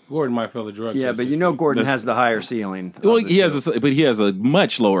 Gordon might fail the drug test. Yeah, but this Gordon week. has the higher ceiling. Well, he has a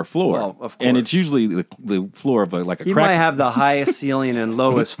much lower floor. Well, of and course. it's usually the floor of a He crack. might have the highest ceiling and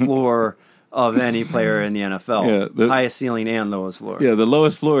lowest floor of any player in the NFL. Yeah, the highest ceiling and lowest floor. Yeah, the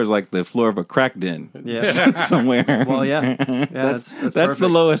lowest floor is like the floor of a crack den. Yeah. somewhere. Well, yeah. That's that's perfect. the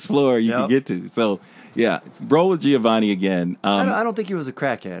lowest floor you can Yep. get to. So, yeah, roll with Giovanni again. I don't think he was a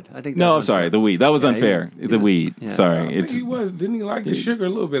crackhead. I think. No, I'm that's sorry, unfair. the weed. That was Yeah, unfair. he was- The weed. yeah. Sorry, I think he was. Didn't he like the sugar a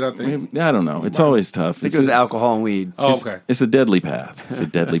little bit? I think. I don't know. It's always tough. I think it was alcohol and weed. Oh, okay. It's a deadly path. It's a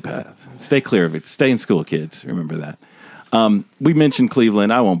deadly path. Stay clear of it. Stay in school, kids. Remember that. We mentioned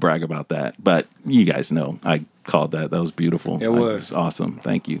Cleveland. I won't brag about that, but you guys know I called that. That was beautiful. It was. awesome.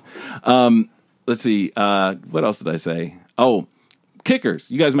 Thank you. Let's see. What else did I say? Oh,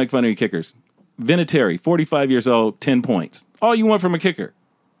 kickers. You guys make fun of your kickers. Vinatieri, 45 years old, 10 points. All you want from a kicker.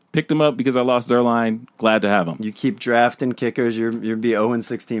 Picked him up because I lost Zerline. Glad to have him. You keep drafting kickers, you'll be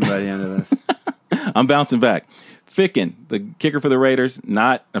 0-16 by the end of this. I'm bouncing back. Ficken, the kicker for the Raiders,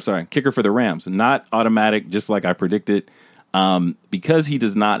 kicker for the Rams, not automatic, just like I predicted. Because he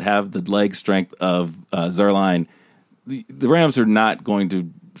does not have the leg strength of Zerline, the Rams are not going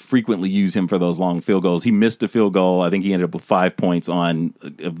to frequently use him for those long field goals. He missed a field goal. I think he ended up with 5 points on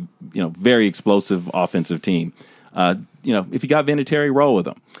a very explosive offensive team. If you got Vinatieri, roll with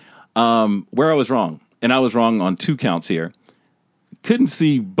him. Where I was wrong, and I was wrong on 2 counts here. Couldn't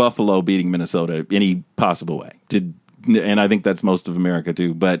see Buffalo beating Minnesota any possible way. And I think that's most of America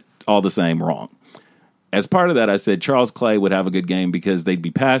too, but all the same, wrong. As part of that, I said Charles Clay would have a good game because they'd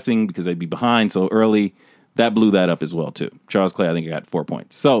be passing, because they'd be behind so early. That blew that up as well, too. Charles Clay, I think, got 4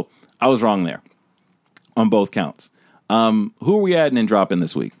 points. So I was wrong there on both counts. Who are we adding and dropping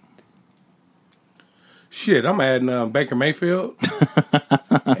this week? Shit, I'm adding Baker Mayfield.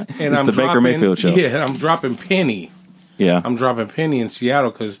 And It's the Baker Mayfield show. Yeah, I'm dropping Penny. Yeah. I'm dropping Penny in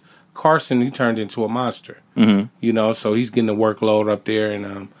Seattle because Carson, he turned into a monster. Mm-hmm. So he's getting the workload up there,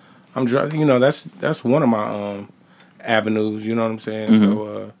 and I'm dropping. That's one of my avenues. You know what I'm saying?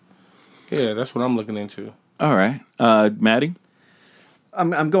 Mm-hmm. So that's what I'm looking into. All right. Maddie?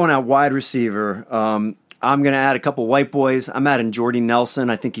 I'm going out wide receiver. I'm going to add a couple white boys. I'm adding Jordy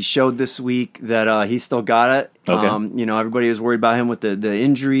Nelson. I think he showed this week that he still got it. Okay. Everybody was worried about him with the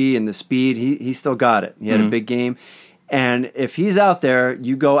injury and the speed. He still got it. He had a big game. And if he's out there,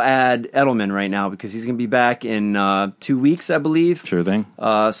 you go add Edelman right now because he's going to be back in 2 weeks, I believe. Sure thing.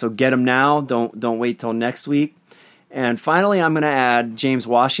 So get him now. Don't wait till next week. And finally, I'm going to add James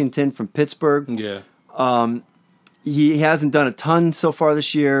Washington from Pittsburgh. Yeah. He hasn't done a ton so far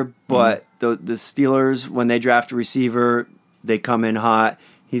this year, but the Steelers, when they draft a receiver, they come in hot.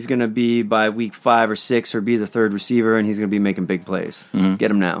 He's going to be by week 5 or 6 or be the third receiver, and he's going to be making big plays. Get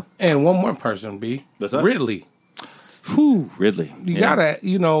him now. And one more person, B. What's that? Ridley. Whew, Ridley. You gotta, Of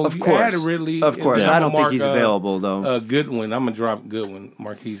you course. added Ridley. Of course. and I don't think Mark, he's available, though. Goodwin. I'm gonna drop Goodwin.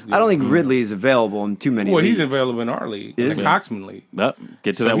 Marquise Goodwin. I don't think Ridley is available in too many Well, leagues. he's available in our league, Is the he? Coxman League. Well,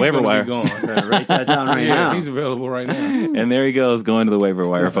 get to So that he's waiver gonna wire. be gone. Write that down right Yeah, now. he's available right now. And there he goes, going to the waiver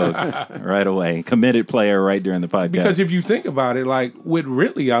wire, folks, right away. Committed player right during the podcast. Because if you think about it, like with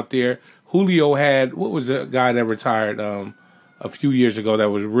Ridley out there, Julio had what was the guy that retired a few years ago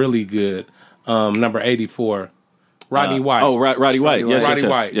that was really good, number 84. Rodney White. Oh, Roddy White. Yes, Roddy yes,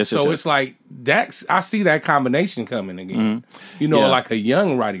 White. yes, So yes. it's like that. I see that combination coming again. Yeah. Like a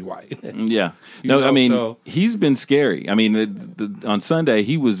young Roddy White. Yeah. You know, I mean, so- he's been scary. I mean, on Sunday,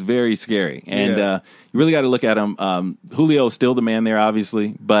 he was very scary. And you really got to look at him. Julio's still the man there,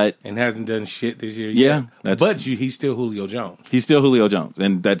 obviously, but And hasn't done shit this year Yeah, yet. But he's still Julio Jones. he's still Julio Jones.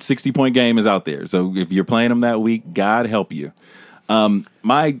 And that 60-point game is out there. So if you're playing him that week, God help you.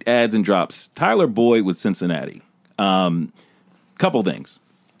 My adds and drops. Tyler Boyd with Cincinnati. Couple things.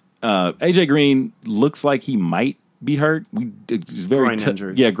 AJ Green looks like he might be hurt. It's very Groin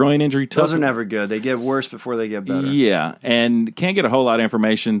injury. Yeah, groin injury. Those are never good. They get worse before they get better. Yeah, and can't get a whole lot of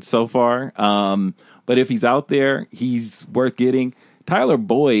information so far. But if he's out there, he's worth getting. Tyler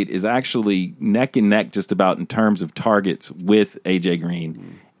Boyd is actually neck and neck just about in terms of targets with A.J.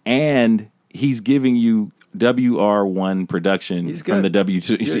 Green. And he's giving you WR1 production from the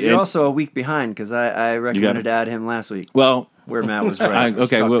W2. You're also a week behind because I recommended to add him last week. Well, where Matt was right.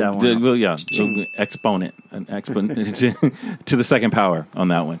 Exponent to the second power on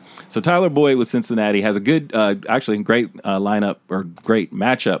that one. So Tyler Boyd with Cincinnati has a good, actually great lineup or great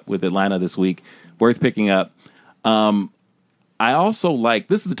matchup with Atlanta this week. Worth picking up. I also like,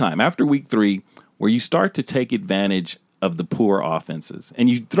 this is the time after week 3 where you start to take advantage of the poor offenses. And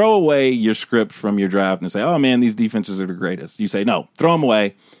you throw away your script from your draft and say, oh man, these defenses are the greatest. You say, no, throw them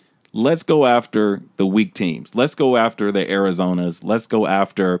away. Let's go after the weak teams. Let's go after the Arizonas. Let's go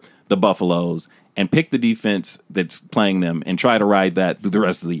after the Buffaloes and pick the defense that's playing them and try to ride that through the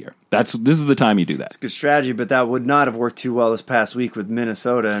rest of the year. This is the time you do that. It's a good strategy, but that would not have worked too well this past week with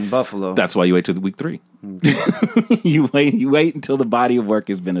Minnesota and Buffalo. That's why you wait till the week 3. You wait until the body of work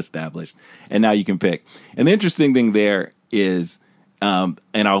has been established, and now you can pick. And the interesting thing there is, and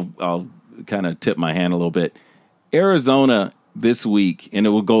I'll kind of tip my hand a little bit. Arizona this week, and it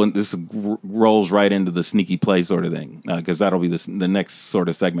will go. This rolls right into the sneaky play sort of thing because that'll be the next sort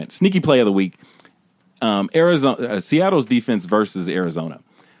of segment. Sneaky play of the week. Seattle's defense versus Arizona.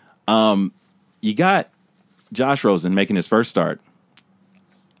 You got Josh Rosen making his first start.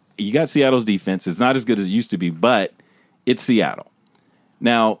 You got Seattle's defense. It's not as good as it used to be, but it's Seattle.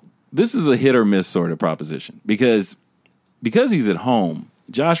 Now, this is a hit or miss sort of proposition because he's at home.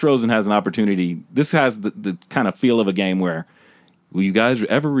 Josh Rosen has an opportunity. This has the kind of feel of a game where, will you guys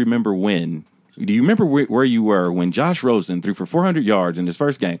ever remember when? Do you remember where you were when Josh Rosen threw for 400 yards in his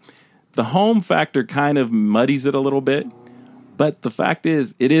first game? The home factor kind of muddies it a little bit, but the fact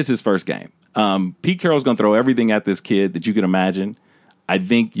is, it is his first game. Pete Carroll's going to throw everything at this kid that you can imagine. I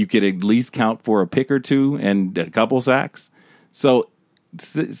think you could at least count for a pick or two and a couple sacks. So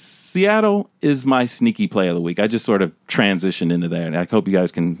Seattle is my sneaky play of the week. I just sort of transitioned into there, and I hope you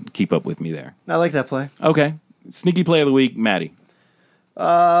guys can keep up with me there. I like that play. Okay. Sneaky play of the week, Maddie.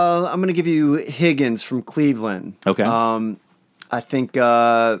 I'm going to give you Higgins from Cleveland. Okay. I think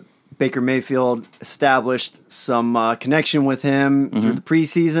Baker Mayfield established some connection with him through the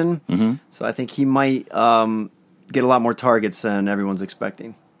preseason. So I think he might get a lot more targets than everyone's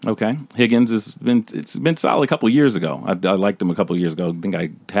expecting. Okay. Higgins it's been solid a couple of years ago. I liked him a couple of years ago. I think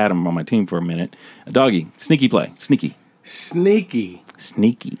I had him on my team for a minute. Doggy, sneaky play. Sneaky. I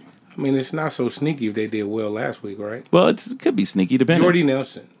mean, it's not so sneaky if they did well last week, right? Well, it could be sneaky, depending. Jordy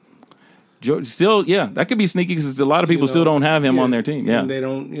Nelson. Still, yeah, that could be sneaky because a lot of people still don't have him on their team. Yeah, and they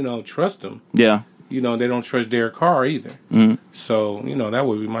don't, trust him. Yeah. They don't trust Derek Carr either. So, that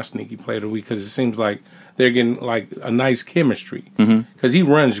would be my sneaky play of the week because it seems like they're getting like a nice chemistry because he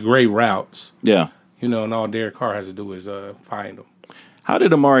runs great routes. Yeah. And all Derek Carr has to do is find him. How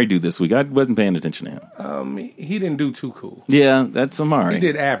did Amari do this week? I wasn't paying attention to him. He didn't do too cool. Yeah, that's Amari. He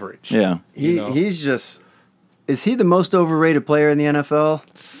did average. Yeah. He's just... Is he the most overrated player in the NFL?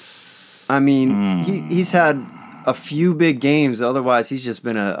 I mean, he's had a few big games. Otherwise, he's just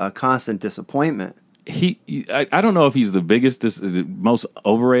been a constant disappointment. I don't know if he's the biggest, most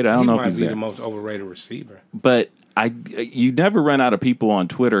overrated. I don't know if he's the most overrated receiver. But you never run out of people on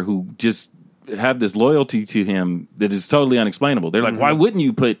Twitter who just have this loyalty to him that is totally unexplainable. They're like, why wouldn't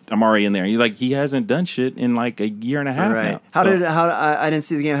you put Amari in there? You're like, he hasn't done shit in like a year and a half now. I didn't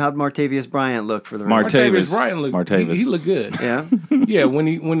see the game. How did Martavius Bryant look for the Rams? Martavius Bryant looked. He looked good. Yeah, yeah. When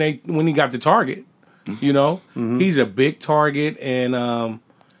he got the target, he's a big target, and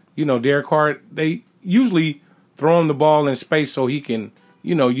Derek Carr. They usually throw him the ball in space so he can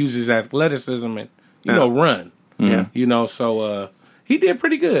use his athleticism and run. Yeah, so. He did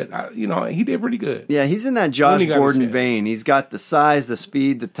pretty good. He did pretty good. Yeah, he's in that Josh Gordon vein. He's got the size, the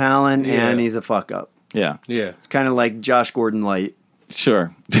speed, the talent, and he's a fuck up. Yeah. Yeah. It's kind of like Josh Gordon light.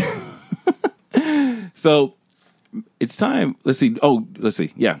 Sure. So it's time. Let's see.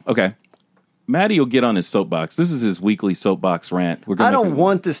 Yeah. Okay. Maddie will get on his soapbox. This is his weekly soapbox rant. I don't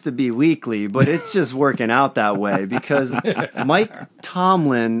want this to be weekly, but it's just working out that way because Mike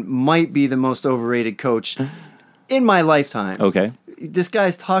Tomlin might be the most overrated coach in my lifetime. Okay. This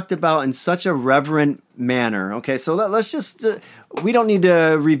guy's talked about in such a reverent manner. Okay, so let's just... we don't need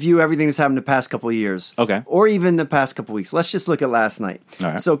to review everything that's happened the past couple of years. Okay. Or even the past couple of weeks. Let's just look at last night. All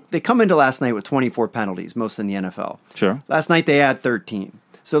right. So they come into last night with 24 penalties, most in the NFL. Sure. Last night they had 13.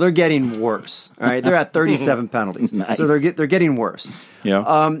 So they're getting worse. All right, they're at 37 penalties. Nice. So they're getting worse.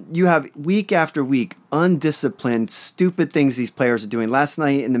 Yeah. You have week after week undisciplined, stupid things these players are doing. Last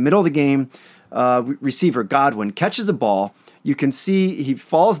night in the middle of the game, receiver Godwin catches a ball. You can see he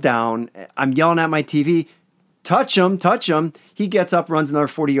falls down. I'm yelling at my TV. Touch him, touch him. He gets up, runs another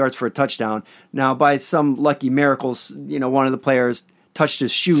 40 yards for a touchdown. Now, by some lucky miracles, one of the players touched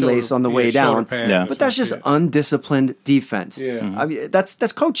his shoelace on the way down. But that's just undisciplined defense. Yeah. I mean,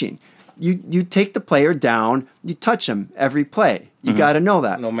 that's coaching. You take the player down, you touch him every play. You got to know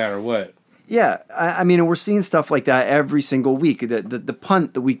that. No matter what. Yeah, I mean, and we're seeing stuff like that every single week. The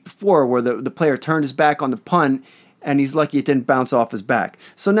punt the week before where the player turned his back on the punt, and he's lucky it didn't bounce off his back.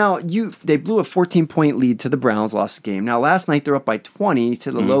 So now they blew a 14-point lead to the Browns, lost the game. Now last night they're up by 20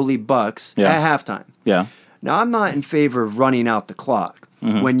 to the lowly Bucks at halftime. Yeah. Now I'm not in favor of running out the clock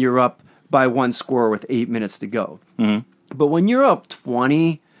when you're up by one score with 8 minutes to go. But when you're up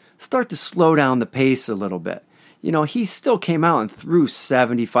 20, start to slow down the pace a little bit. He still came out and threw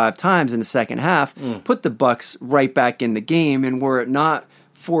 75 times in the second half, put the Bucks right back in the game, and were it not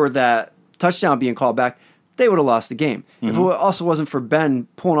for that touchdown being called back, they would have lost the game. If it also wasn't for Ben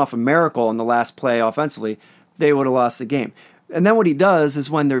pulling off a miracle in the last play offensively, they would have lost the game. And then what he does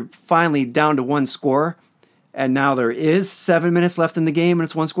is when they're finally down to one score, and now there is 7 minutes left in the game and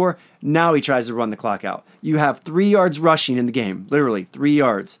it's one score, now he tries to run the clock out. You have 3 yards rushing in the game, literally 3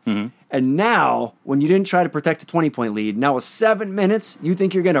 yards. And now, when you didn't try to protect a 20-point lead, now with 7 minutes, you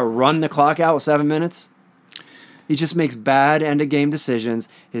think you're going to run the clock out with 7 minutes? He just makes bad end-of-game decisions.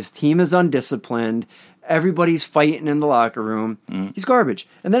 His team is undisciplined. Everybody's fighting in the locker room. He's garbage.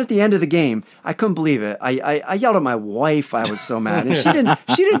 And then at the end of the game, I couldn't believe it. I yelled at my wife. I was so mad, and she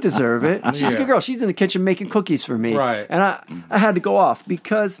didn't deserve it. She's a good girl. She's in the kitchen making cookies for me, right? And I had to go off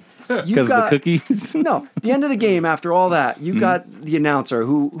because the cookies. No, the end of the game. After all that, you got the announcer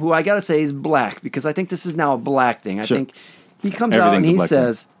who I gotta say is black, because I think this is now a black thing. I think he comes out and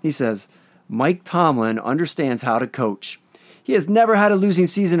he says, Mike Tomlin understands how to coach. He has never had a losing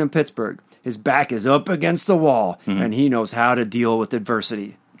season in Pittsburgh. His back is up against the wall, and he knows how to deal with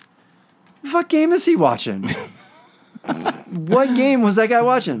adversity. What game is he watching? What game was that guy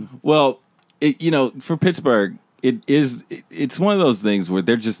watching? Well, for Pittsburgh, it's one of those things where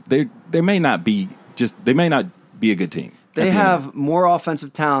they may not be a good team. They have more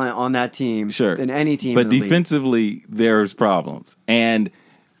offensive talent on that team than any team. But in the defensively, there's problems, and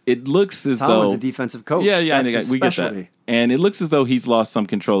it looks as Tomlin's though a defensive coach. Yeah, we get that. And it looks as though he's lost some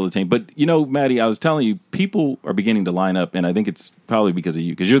control of the team. But, Maddie, I was telling you, people are beginning to line up, and I think it's probably because of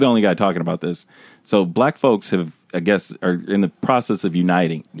you, because you're the only guy talking about this. So black folks are in the process of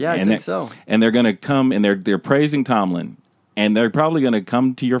uniting. Yeah, I think so. And they're going to come, and they're praising Tomlin, and they're probably going to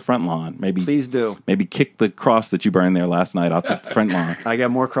come to your front lawn. Maybe please do. Maybe kick the cross that you burned there last night off the front lawn. I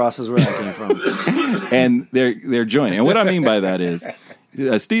got more crosses where that came from. And they're joining. And what I mean by that is,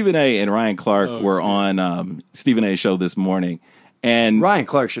 Stephen A. and Ryan Clark were on Stephen A.'s show this morning, and Ryan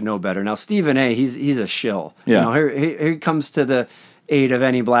Clark should know better. Now, Stephen A. he's a shill. Yeah, here he comes to the aid of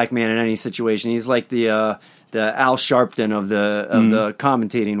any black man in any situation. He's like the Al Sharpton of the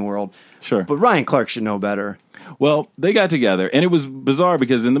commentating world. Sure, but Ryan Clark should know better. Well, they got together, and it was bizarre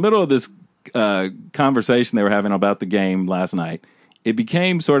because in the middle of this conversation they were having about the game last night, it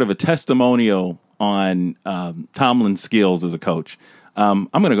became sort of a testimonial on Tomlin's skills as a coach. I'm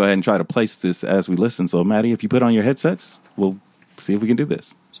going to go ahead and try to place this as we listen. So, Maddie, if you put on your headsets, we'll see if we can do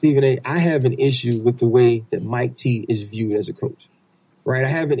this. Stephen A., I have an issue with the way that Mike T is viewed as a coach, right? I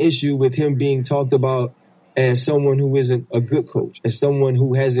have an issue with him being talked about as someone who isn't a good coach, as someone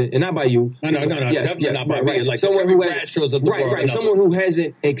who hasn't, and not by you. No, definitely not by me. Like someone who someone who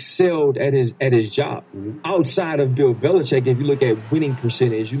hasn't excelled at his job. Outside of Bill Belichick, if you look at winning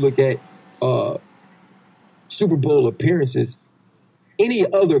percentage, you look at Super Bowl appearances, any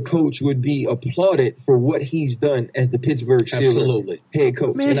other coach would be applauded for what he's done as the Pittsburgh Steelers head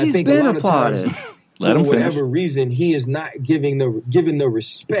coach. Man, and I he's think been a lot applauded. of times, for whatever reason, he is not given the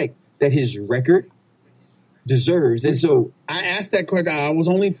respect that his record deserves. And so I asked that question. I was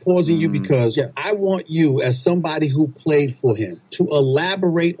only pausing you because I want you, as somebody who played for him, to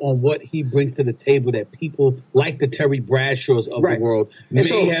elaborate on what he brings to the table that people like the Terry Bradshaws of the world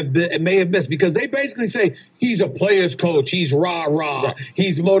may have missed, because they basically say he's a player's coach, he's rah-rah,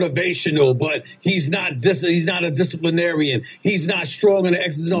 he's motivational, but he's not a disciplinarian, he's not strong in the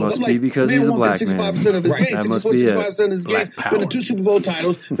X's and O's. Must be because he's a black man. 65% of his games, that must be 65% of his games, been to 2 Super Bowl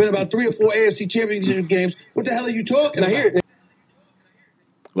titles, been about 3 or 4 AFC Championship games. What the hell are you talking about?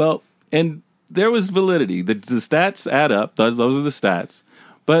 Well, and there was validity. The stats add up. Those are the stats.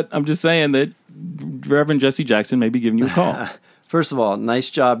 But I'm just saying that Reverend Jesse Jackson may be giving you a call. First of all, nice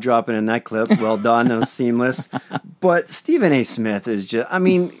job dropping in that clip. Well done. That was seamless. But Stephen A. Smith is just, I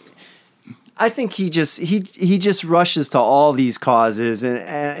mean, I think he just rushes to all these causes,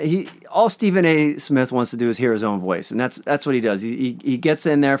 and all Stephen A. Smith wants to do is hear his own voice, and that's what he does. He gets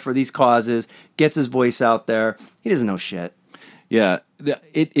in there for these causes, gets his voice out there. He doesn't know shit. Yeah,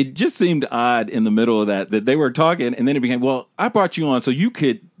 it just seemed odd in the middle of that they were talking, and then it became, well, I brought you on so you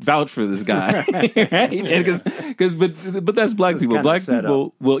could vouch for this guy, right? But that's black people. Black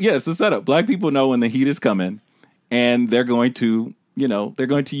people, well, yeah, it's a setup. Black people know when the heat is coming, and they're going to, they're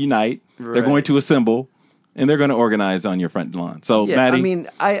going to unite, right. They're going to assemble, and they're going to organize on your front lawn. So, yeah, Maddie, I mean,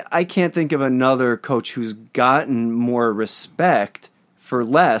 I can't think of another coach who's gotten more respect for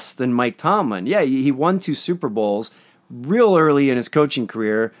less than Mike Tomlin. Yeah, he won 2 Super Bowls real early in his coaching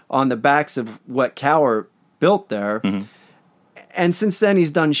career on the backs of what Cowher built there. Mm-hmm. And since then, he's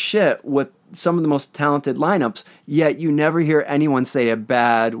done shit with some of the most talented lineups, yet you never hear anyone say a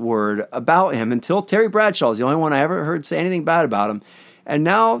bad word about him until Terry Bradshaw is the only one I ever heard say anything bad about him. And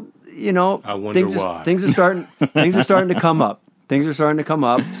now, I wonder why. Things are starting to come up. Things are starting to come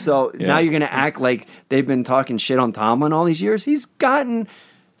up. So now you're going to act like they've been talking shit on Tomlin all these years.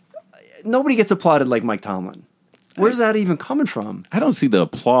 Nobody gets applauded like Mike Tomlin. Where's that even coming from? I don't see the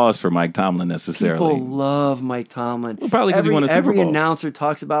applause for Mike Tomlin necessarily. People love Mike Tomlin. Well, probably because he won a Super Bowl. Every announcer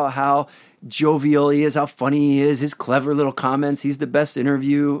talks about how jovial he is, how funny he is, his clever little comments. He's the best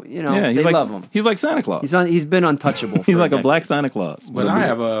interview. They love him. He's like Santa Claus. He's been untouchable. He's like a black Santa Claus. But I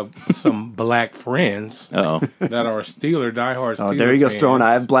have some black friends that are diehard Steelers. Oh, there you go, throwing.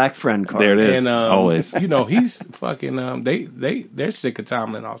 I have black friend card. There it is. And, always. He's fucking. They're sick of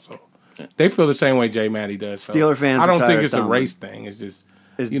Tomlin also. They feel the same way Jay Matty does. So Steeler fans. I don't think it's a race thing. It's just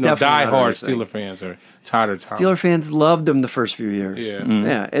diehard Steeler fans are tired of Tomlin. Steeler fans loved him the first few years. Yeah,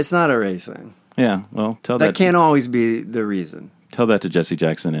 yeah. It's not a race thing. Yeah, well, that can't always be the reason. Tell that to Jesse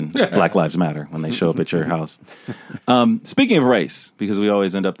Jackson and Black Lives Matter when they show up at your house. Speaking of race, because we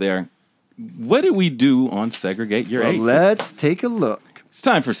always end up there, what did we do on Segregate Your 8? Let's take a look. It's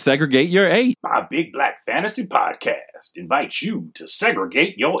time for Segregate Your 8. My Big Black Fantasy Podcast invites you to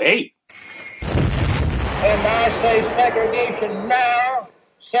segregate your 8. And I say segregation now,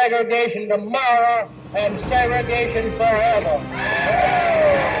 segregation tomorrow, and segregation forever.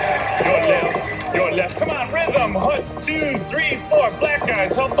 Your left. Come on, rhythm. 1, 2, 3, 4. Black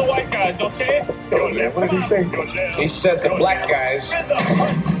guys, help the white guys, okay? Your left. What did he say? He said the black guys help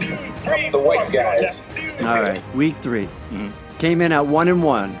the white guys. All right, week 3. Mm-hmm. Came in at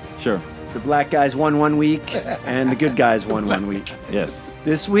 1-1. Sure. The black guys won 1 week, and the good guys won 1 week. Yes.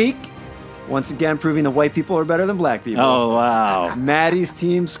 This week, once again, proving the white people are better than black people. Oh, wow. Maddie's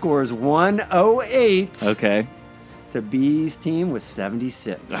team scores 108. Okay. To B's team with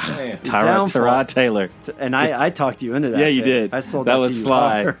 76. Tyrod Taylor. And I talked you into that. Yeah, you did. I sold that to was you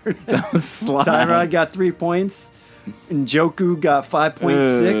sly. hard. That was sly. Tyrod got 3 points. Njoku got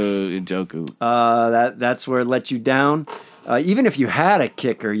 5.6. Njoku. That's where it let you down. Even if you had a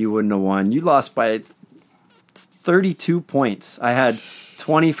kicker, you wouldn't have won. You lost by 32 points. I had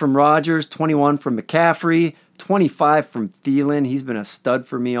 20 from Rodgers, 21 from McCaffrey, 25 from Thielen. He's been a stud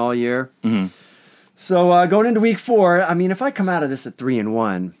for me all year. Mm-hmm. So going into week 4, I mean, if I come out of this at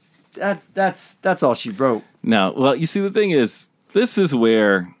 3-1, that's all she wrote. No, well, you see, the thing is, this is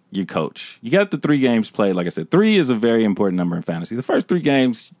where you coach. You got the 3 games played. Like I said, 3 is a very important number in fantasy. The first 3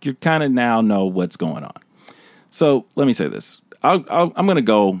 games, you kind of now know what's going on. So let me say this. I'm going to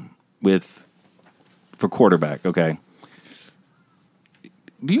go for quarterback, okay?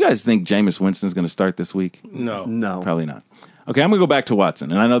 Do you guys think Jameis Winston's going to start this week? No. Probably not. Okay, I'm going to go back to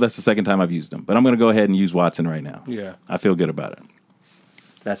Watson. And I know that's the second time I've used him, but I'm going to go ahead and use Watson right now. Yeah. I feel good about it.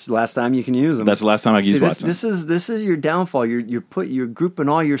 That's the last time you can use him. That's the last time I use Watson. This is your downfall. You're grouping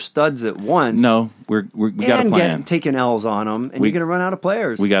all your studs at once. No, we got a plan. And taking L's on them, and you're going to run out of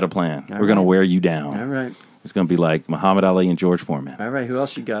players. We got a plan. We're going to wear you down. All right. It's going to be like Muhammad Ali and George Foreman. All right, who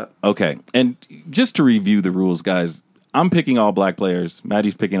else you got? Okay, and just to review the rules, guys, I'm picking all black players.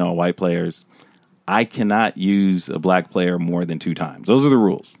 Maddie's picking all white players. I cannot use a black player more than 2 times. Those are the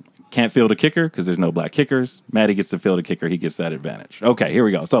rules. Can't field a kicker because there's no black kickers. Maddie gets to field a kicker. He gets that advantage. Okay, here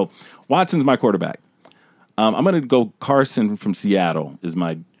we go. So Watson's my quarterback. I'm going to go Carson from Seattle is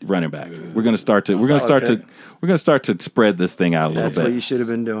my running back. We're going to start to spread this thing out a little bit. That's what you should have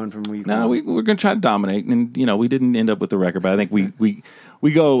been doing from week 1. No, we're going to try to dominate, and we didn't end up with the record, but I think we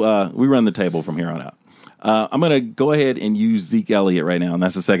run the table from here on out. I'm going to go ahead and use Zeke Elliott right now, and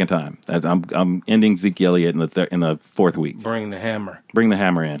that's the second time. I'm ending Zeke Elliott in the 4th week. Bring the hammer. Bring the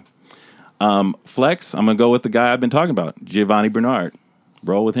hammer in. Flex, I'm going to go with the guy I've been talking about, Giovanni Bernard.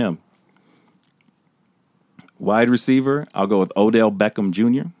 Roll with him. Wide receiver, I'll go with Odell Beckham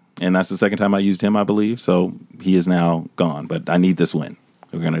Jr., and that's the second time I used him, I believe. So he is now gone, but I need this win.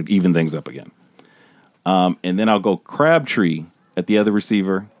 We're going to even things up again. And then I'll go Crabtree at the other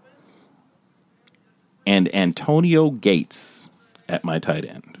receiver and Antonio Gates at my tight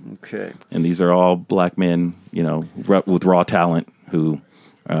end. Okay. And these are all black men, with raw talent who,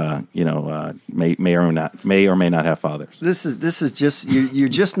 may or may not have fathers. This is just you're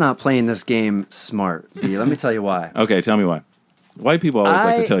just not playing this game smart. B. Let me tell you why. Okay, tell me why. White people always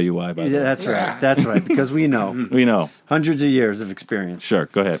like to tell you why. That's right. That's right. Because we know. We know. Hundreds of years of experience. Sure,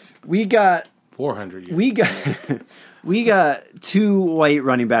 go ahead. We got 400 years. We got two white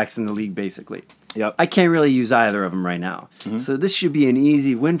running backs in the league, basically. Yep. I can't really use either of them right now. Mm-hmm. So this should be an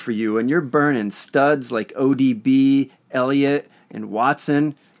easy win for you. And you're burning studs like ODB, Elliott, and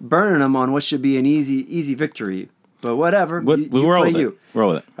Watson, burning them on what should be an easy victory. But whatever. We'll roll with it.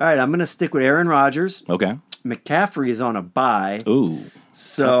 Roll with it. All right, I'm going to stick with Aaron Rodgers. Okay. McCaffrey is on a bye. Ooh.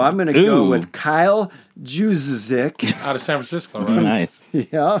 So I'm going to go with Kyle Juszczyk. Out of San Francisco, right? Nice.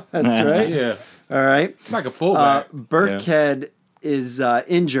 Yeah, that's right. Yeah. All right. It's like a fullback. Burkhead is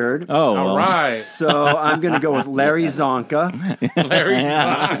injured. Oh, all right. So I'm going to go with Larry Zonka. Larry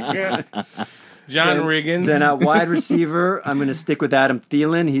Zonka. John Riggins. Then at wide receiver, I'm going to stick with Adam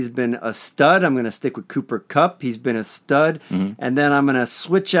Thielen. He's been a stud. I'm going to stick with Cooper Kupp. He's been a stud. Mm-hmm. And then I'm going to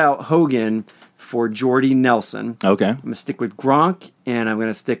switch out Hogan for Jordy Nelson. Okay. I'm going to stick with Gronk, and I'm going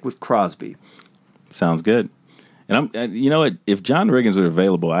to stick with Crosby. Sounds good. And you know what? If John Riggins were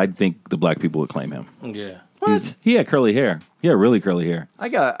available, I think the black people would claim him. Yeah. What? He had curly hair. He had really curly hair. I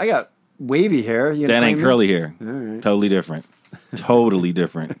got wavy hair. That ain't curly hair. All right. Totally different. Totally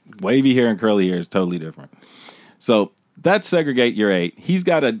different. Wavy hair and curly hair is totally different. So that's segregate your 8. He's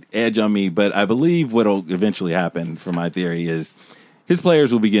got an edge on me, but I believe what will eventually happen, for my theory, is his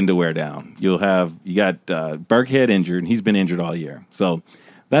players will begin to wear down. You got Burkhead injured, and he's been injured all year. So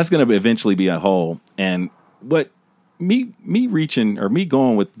that's going to eventually be a hole. And what me reaching or me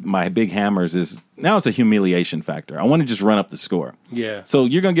going with my big hammers is now it's a humiliation factor. I want to just run up the score. Yeah. So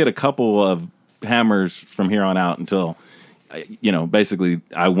you're going to get a couple of hammers from here on out until, basically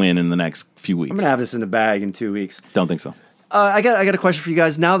I win in the next few weeks. I'm going to have this in the bag in 2 weeks. Don't think so. I got a question for you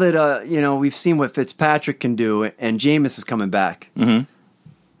guys. Now that we've seen what Fitzpatrick can do, and Jameis is coming back, mm-hmm.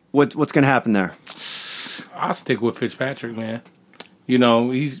 what's going to happen there? I'll stick with Fitzpatrick, man.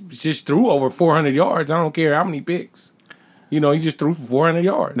 He's just threw over 400 yards. I don't care how many picks. He just threw for 400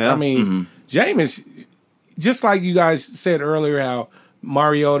 yards. Yeah. I mean, mm-hmm. Jameis, just like you guys said earlier, how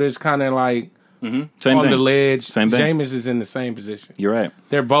Mariota is kind of like mm-hmm. on the ledge. Same thing. Jameis is in the same position. You're right.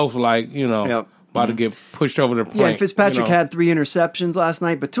 They're both like, Yep. about to get pushed over the plank. Yeah, and Fitzpatrick had 3 interceptions last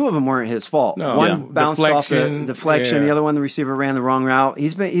night, but 2 of them weren't his fault. No. One bounced off the deflection. Yeah. The other one, the receiver ran the wrong route.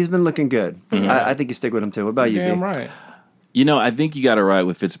 He's been looking good. Mm-hmm. I think you stick with him too. What about you, Damn B? right. I think you got it right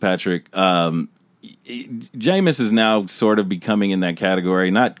with Fitzpatrick. Jameis is now sort of becoming in that category,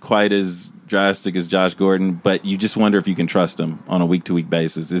 not quite as drastic as Josh Gordon, but you just wonder if you can trust him on a week-to-week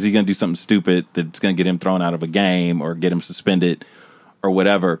basis. Is he going to do something stupid that's going to get him thrown out of a game or get him suspended or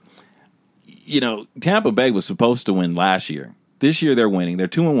whatever? Tampa Bay was supposed to win last year. This year they're winning. They're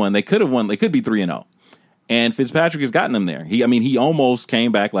 2-1. They could have won. They could be 3-0. And Fitzpatrick has gotten them there. He almost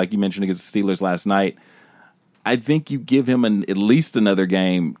came back, like you mentioned, against the Steelers last night. I think you give him at least another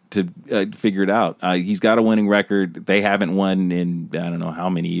game to figure it out. He's got a winning record. They haven't won in I don't know how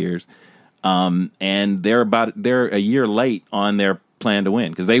many years, and they're a year late on their plan to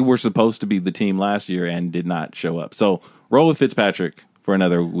win because they were supposed to be the team last year and did not show up. So roll with Fitzpatrick for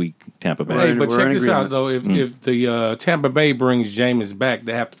another week, Tampa Bay. Hey, but check this out though. If the Tampa Bay brings Jameis back,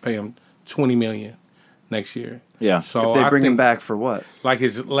 they have to pay him $20 million next year. Yeah. So If they bring him back for what? like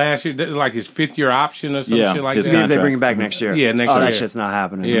his last year, like his 5th year option or some Yeah, shit like his that. If they bring him back next year. Yeah, next Oh, year. that shit's not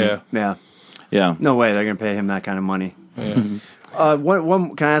happening. Yeah. Yeah. No way they're going to pay him that kind of money. Yeah. Can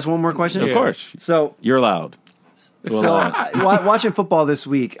I ask one more question? Of course, So you're allowed. watching football this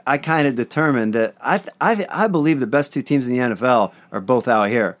week, I kind of determined that I believe the best 2 teams in the NFL are both out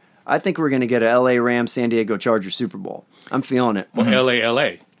here. I think we're going to get a LA Rams San Diego Chargers Super Bowl. I'm feeling it. Well,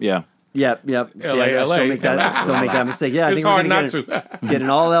 LA. Yeah. Yep. See, I still make that mistake. Yeah, I It's think we're hard gonna not to. get an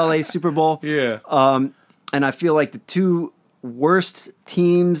all LA Super Bowl. Yeah. And I feel like the 2 worst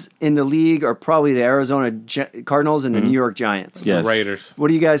teams in the league are probably the Arizona Cardinals and the New York Giants. Yes. The Raiders. What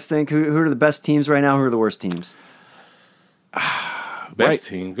do you guys think? Who are the best teams right now? Who are the worst teams? Best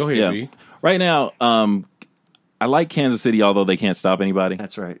team. Go ahead, B. Right now, I like Kansas City, although they can't stop anybody.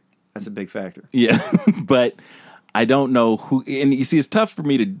 That's right. That's a big factor. Yeah, but I don't know who. And you see, it's tough for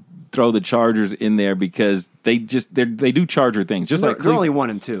me to throw the Chargers in there because they do Charger things. Just They're like only 1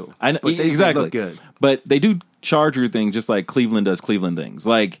 and 2. I know but they exactly look good. but they do Charger thing just like Cleveland does Cleveland things.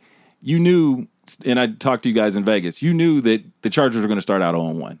 Like, you knew, and I talked to you guys in Vegas, you knew that the Chargers were going to start out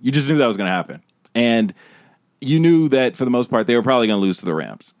 0-1. You just knew that was going to happen. And you knew that, for the most part, they were probably going to lose to the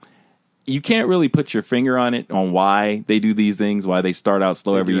Rams. You can't really put your finger on it, on why they do these things, why they start out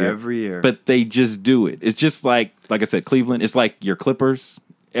slow every year. But they just do it. It's just like I said, Cleveland, it's like your Clippers.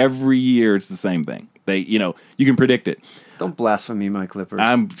 Every year it's the same thing. You can predict it. Don't blaspheme my Clippers.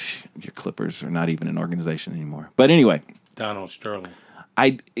 Your Clippers are not even an organization anymore. But anyway. Donald Sterling.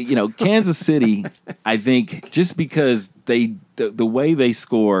 Kansas City, I think, just because the way they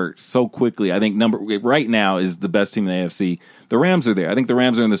score so quickly, I think right now is the best team in the AFC. The Rams are there. I think the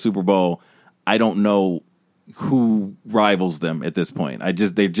Rams are in the Super Bowl. I don't know who rivals them at this point.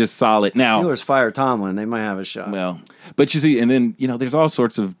 They're just solid now. Steelers fire Tomlin, they might have a shot. Well, but you see, and then there's all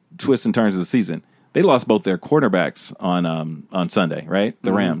sorts of twists and turns of the season. They lost both their quarterbacks on Sunday, right?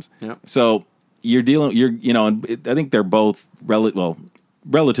 The Rams. Yep. So and I think they're both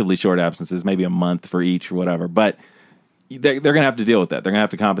relatively short absences, maybe a month for each or whatever. But they're going to have to deal with that. They're going to have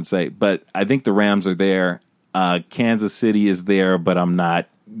to compensate. But I think the Rams are there. Kansas City is there, but I'm not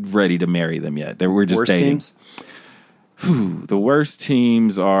ready to marry them yet. We're just worst dating. Teams? The worst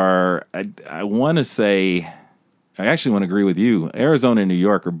teams are, I want to say, I actually want to agree with you. Arizona and New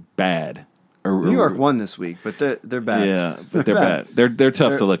York are bad. New York won this week, but they're bad. Yeah, but they're bad. They're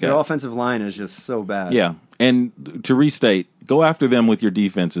tough to look at. Their offensive line is just so bad. Yeah, and to restate, go after them with your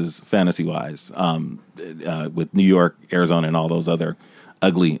defenses, fantasy-wise, with New York, Arizona, and all those other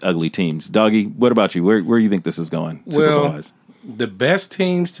ugly teams. Doggy, what about you? Where do you think this is going? Well, the best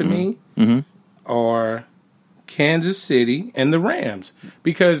teams to me are Kansas City and the Rams.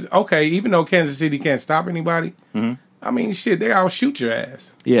 Because, even though Kansas City can't stop anybody, I mean, shit, they all shoot your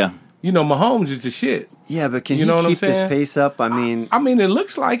ass. Yeah. Mahomes is the shit. Yeah, but can he keep this pace up? I mean, it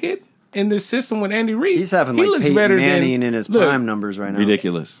looks like it in this system with Andy Reid. He's having looks Peyton better Manning in his prime numbers right now.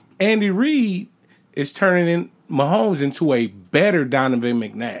 Ridiculous. Andy Reid is turning Mahomes into a better Donovan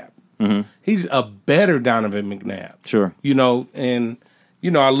McNabb. He's a better Donovan McNabb. Sure.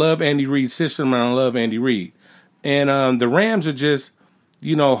 I love Andy Reid's system and I love Andy Reid. And the Rams are just,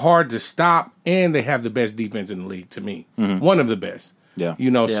 hard to stop, and they have the best defense in the league to me. One of the best. Yeah.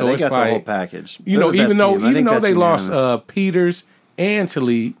 So they it's got like the whole package. Even though they lost Peters and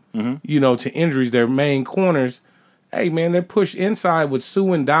Talib, to injuries, their main corners, hey man, they're pushed inside with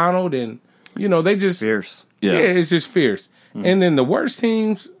Sue and Donald, and they just fierce. Yeah, it's just fierce. And then the worst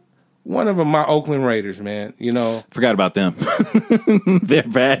teams, one of them, my Oakland Raiders, man. Forgot about them. They're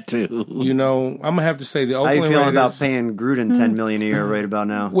bad too. I'm gonna have to say the Oakland Raiders. How you feeling about paying Gruden $10 million a year right about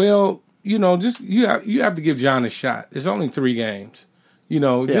now? Well, just you have to give John a shot. It's only 3 games.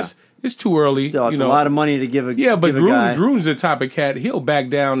 Just it's too early. Still, it's a lot of money to give a but guy. Gruden's the type of cat. He'll back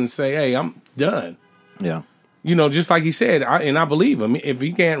down and say, "Hey, I'm done." Yeah. Just like he said, I believe him. If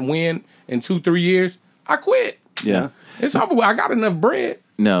he can't win in 2-3 years, I quit. Yeah. It's over. I got enough bread.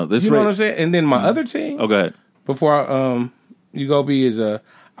 No, this. You know what I'm saying? And then my other team. Oh, go ahead. Before you go be is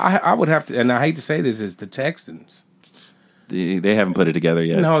I would have to, and I hate to say this, is the Texans. They haven't put it together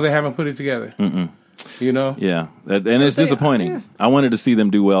yet. No, they haven't put it together. Yeah, and it's disappointing. Yeah. I wanted to see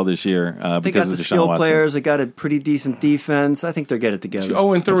them do well this year because of Deshaun Watson. They got the skill players. They got a pretty decent defense. I think they'll get it together.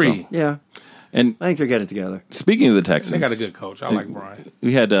 0-3. Yeah. And I think they'll get it together. Speaking of the Texans, they got a good coach. I like Brian.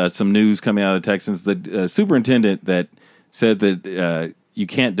 We had some news coming out of the Texans. The superintendent that said that you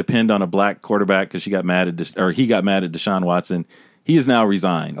can't depend on a black quarterback because he got mad at Deshaun Watson. He is now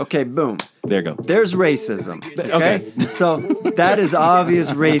resigned. Okay, boom. There you go. There's racism. Okay? So that is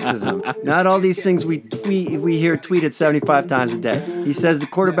obvious racism. Not all these things we hear tweeted 75 times a day. He says the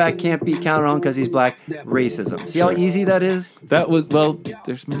quarterback can't be counted on because he's black. Racism. See how easy that is? That was,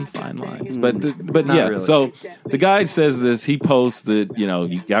 there's many fine lines. But yeah. Really. So the guy says this. He posts that,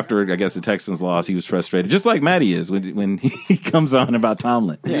 after, I guess, the Texans lost, he was frustrated. Just like Matty is when he comes on about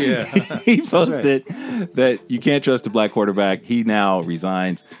Tomlin. Yeah. He posted that you can't trust a black quarterback. He now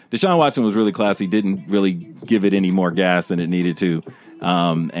resigns. Deshaun Watson was really classy, didn't really give it any more gas than it needed to.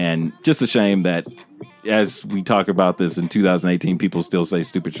 And just a shame that as we talk about this in 2018, people still say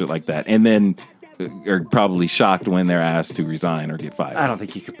stupid shit like that. And then are probably shocked when they're asked to resign or get fired. I don't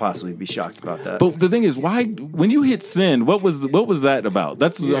think you could possibly be shocked about that. But the thing is, why? When you hit send, what was that about?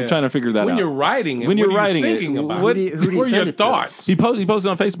 That's I'm trying to figure that out. When you're writing it, when you're writing thinking it, about what it, are your thoughts? He posted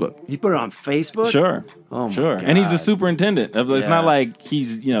on Facebook. He put it on Facebook? Sure. Oh my sure. God. And he's the superintendent. It's not like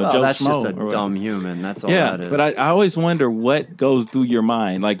he's Joe that's Schmo just a dumb human. That's all that is. But I always wonder what goes through your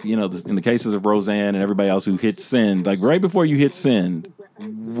mind. Like, in the cases of Roseanne and everybody else who hit send, like right before you hit send,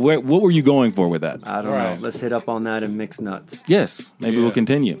 what were you going for with that? that. I don't know. Let's hit up on that and mix nuts. Yes, maybe we'll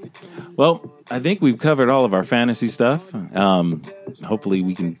continue. Well, I think we've covered all of our fantasy stuff. Hopefully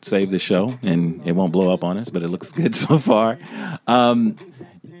we can save the show and it won't blow up on us, but it looks good so far.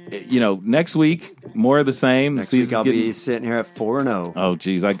 Next week, more of the same. Next week I'll be sitting here at 4-0. Oh,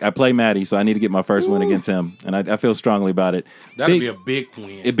 geez. I play Matty, so I need to get my first win against him, and I feel strongly about it. That'll be a big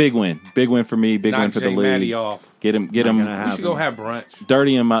win. A big win. Big win for me, big win for the league. Matty off. Get him. We should go have brunch.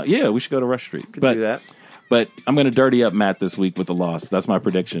 Dirty him out. Yeah, we should go to Rush Street. Could do that. But I'm going to dirty up Matt this week with a loss. That's my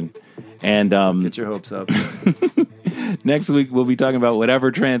prediction. And get your hopes up. Next week, we'll be talking about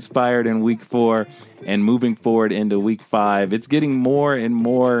whatever transpired in week 4 and moving forward into week 5. It's getting more and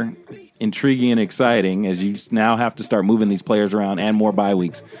more intriguing and exciting as you now have to start moving these players around and more bye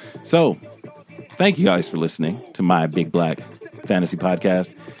weeks. So, thank you guys for listening to my Big Black Fantasy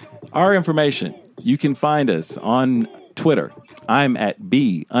Podcast. Our information, you can find us on Twitter. I'm at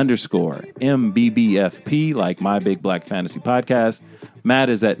B_MBBFP, like My Big Black Fantasy Podcast. Matt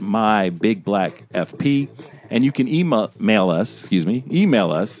is at My Big Black FP. And you can email us. The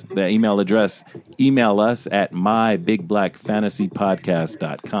email address, email us at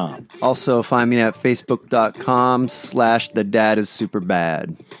mybigBlackFantasyPodcast.com. Also, find me at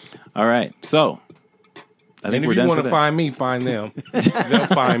Facebook.com/TheDadIsSuperBad. All right. So, I think we're done. If you want to find me, find them. They'll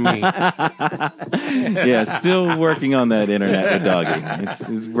find me. Yeah, still working on that internet with Doggy.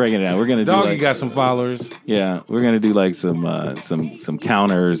 It's breaking it out. We're gonna Doggy got some followers. Yeah, we're gonna do like some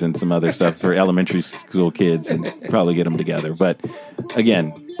counters and some other stuff for elementary school kids and probably get them together. But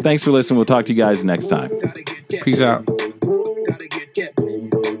again, thanks for listening. We'll talk to you guys next time. Peace out.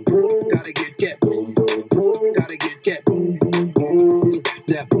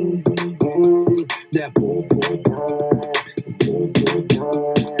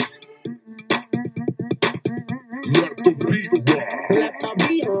 Let the beat rock. Let the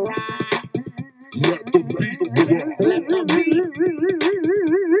beat rock. Let the beat rock. Let the beat rock.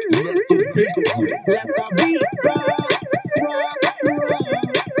 Let the beat rock.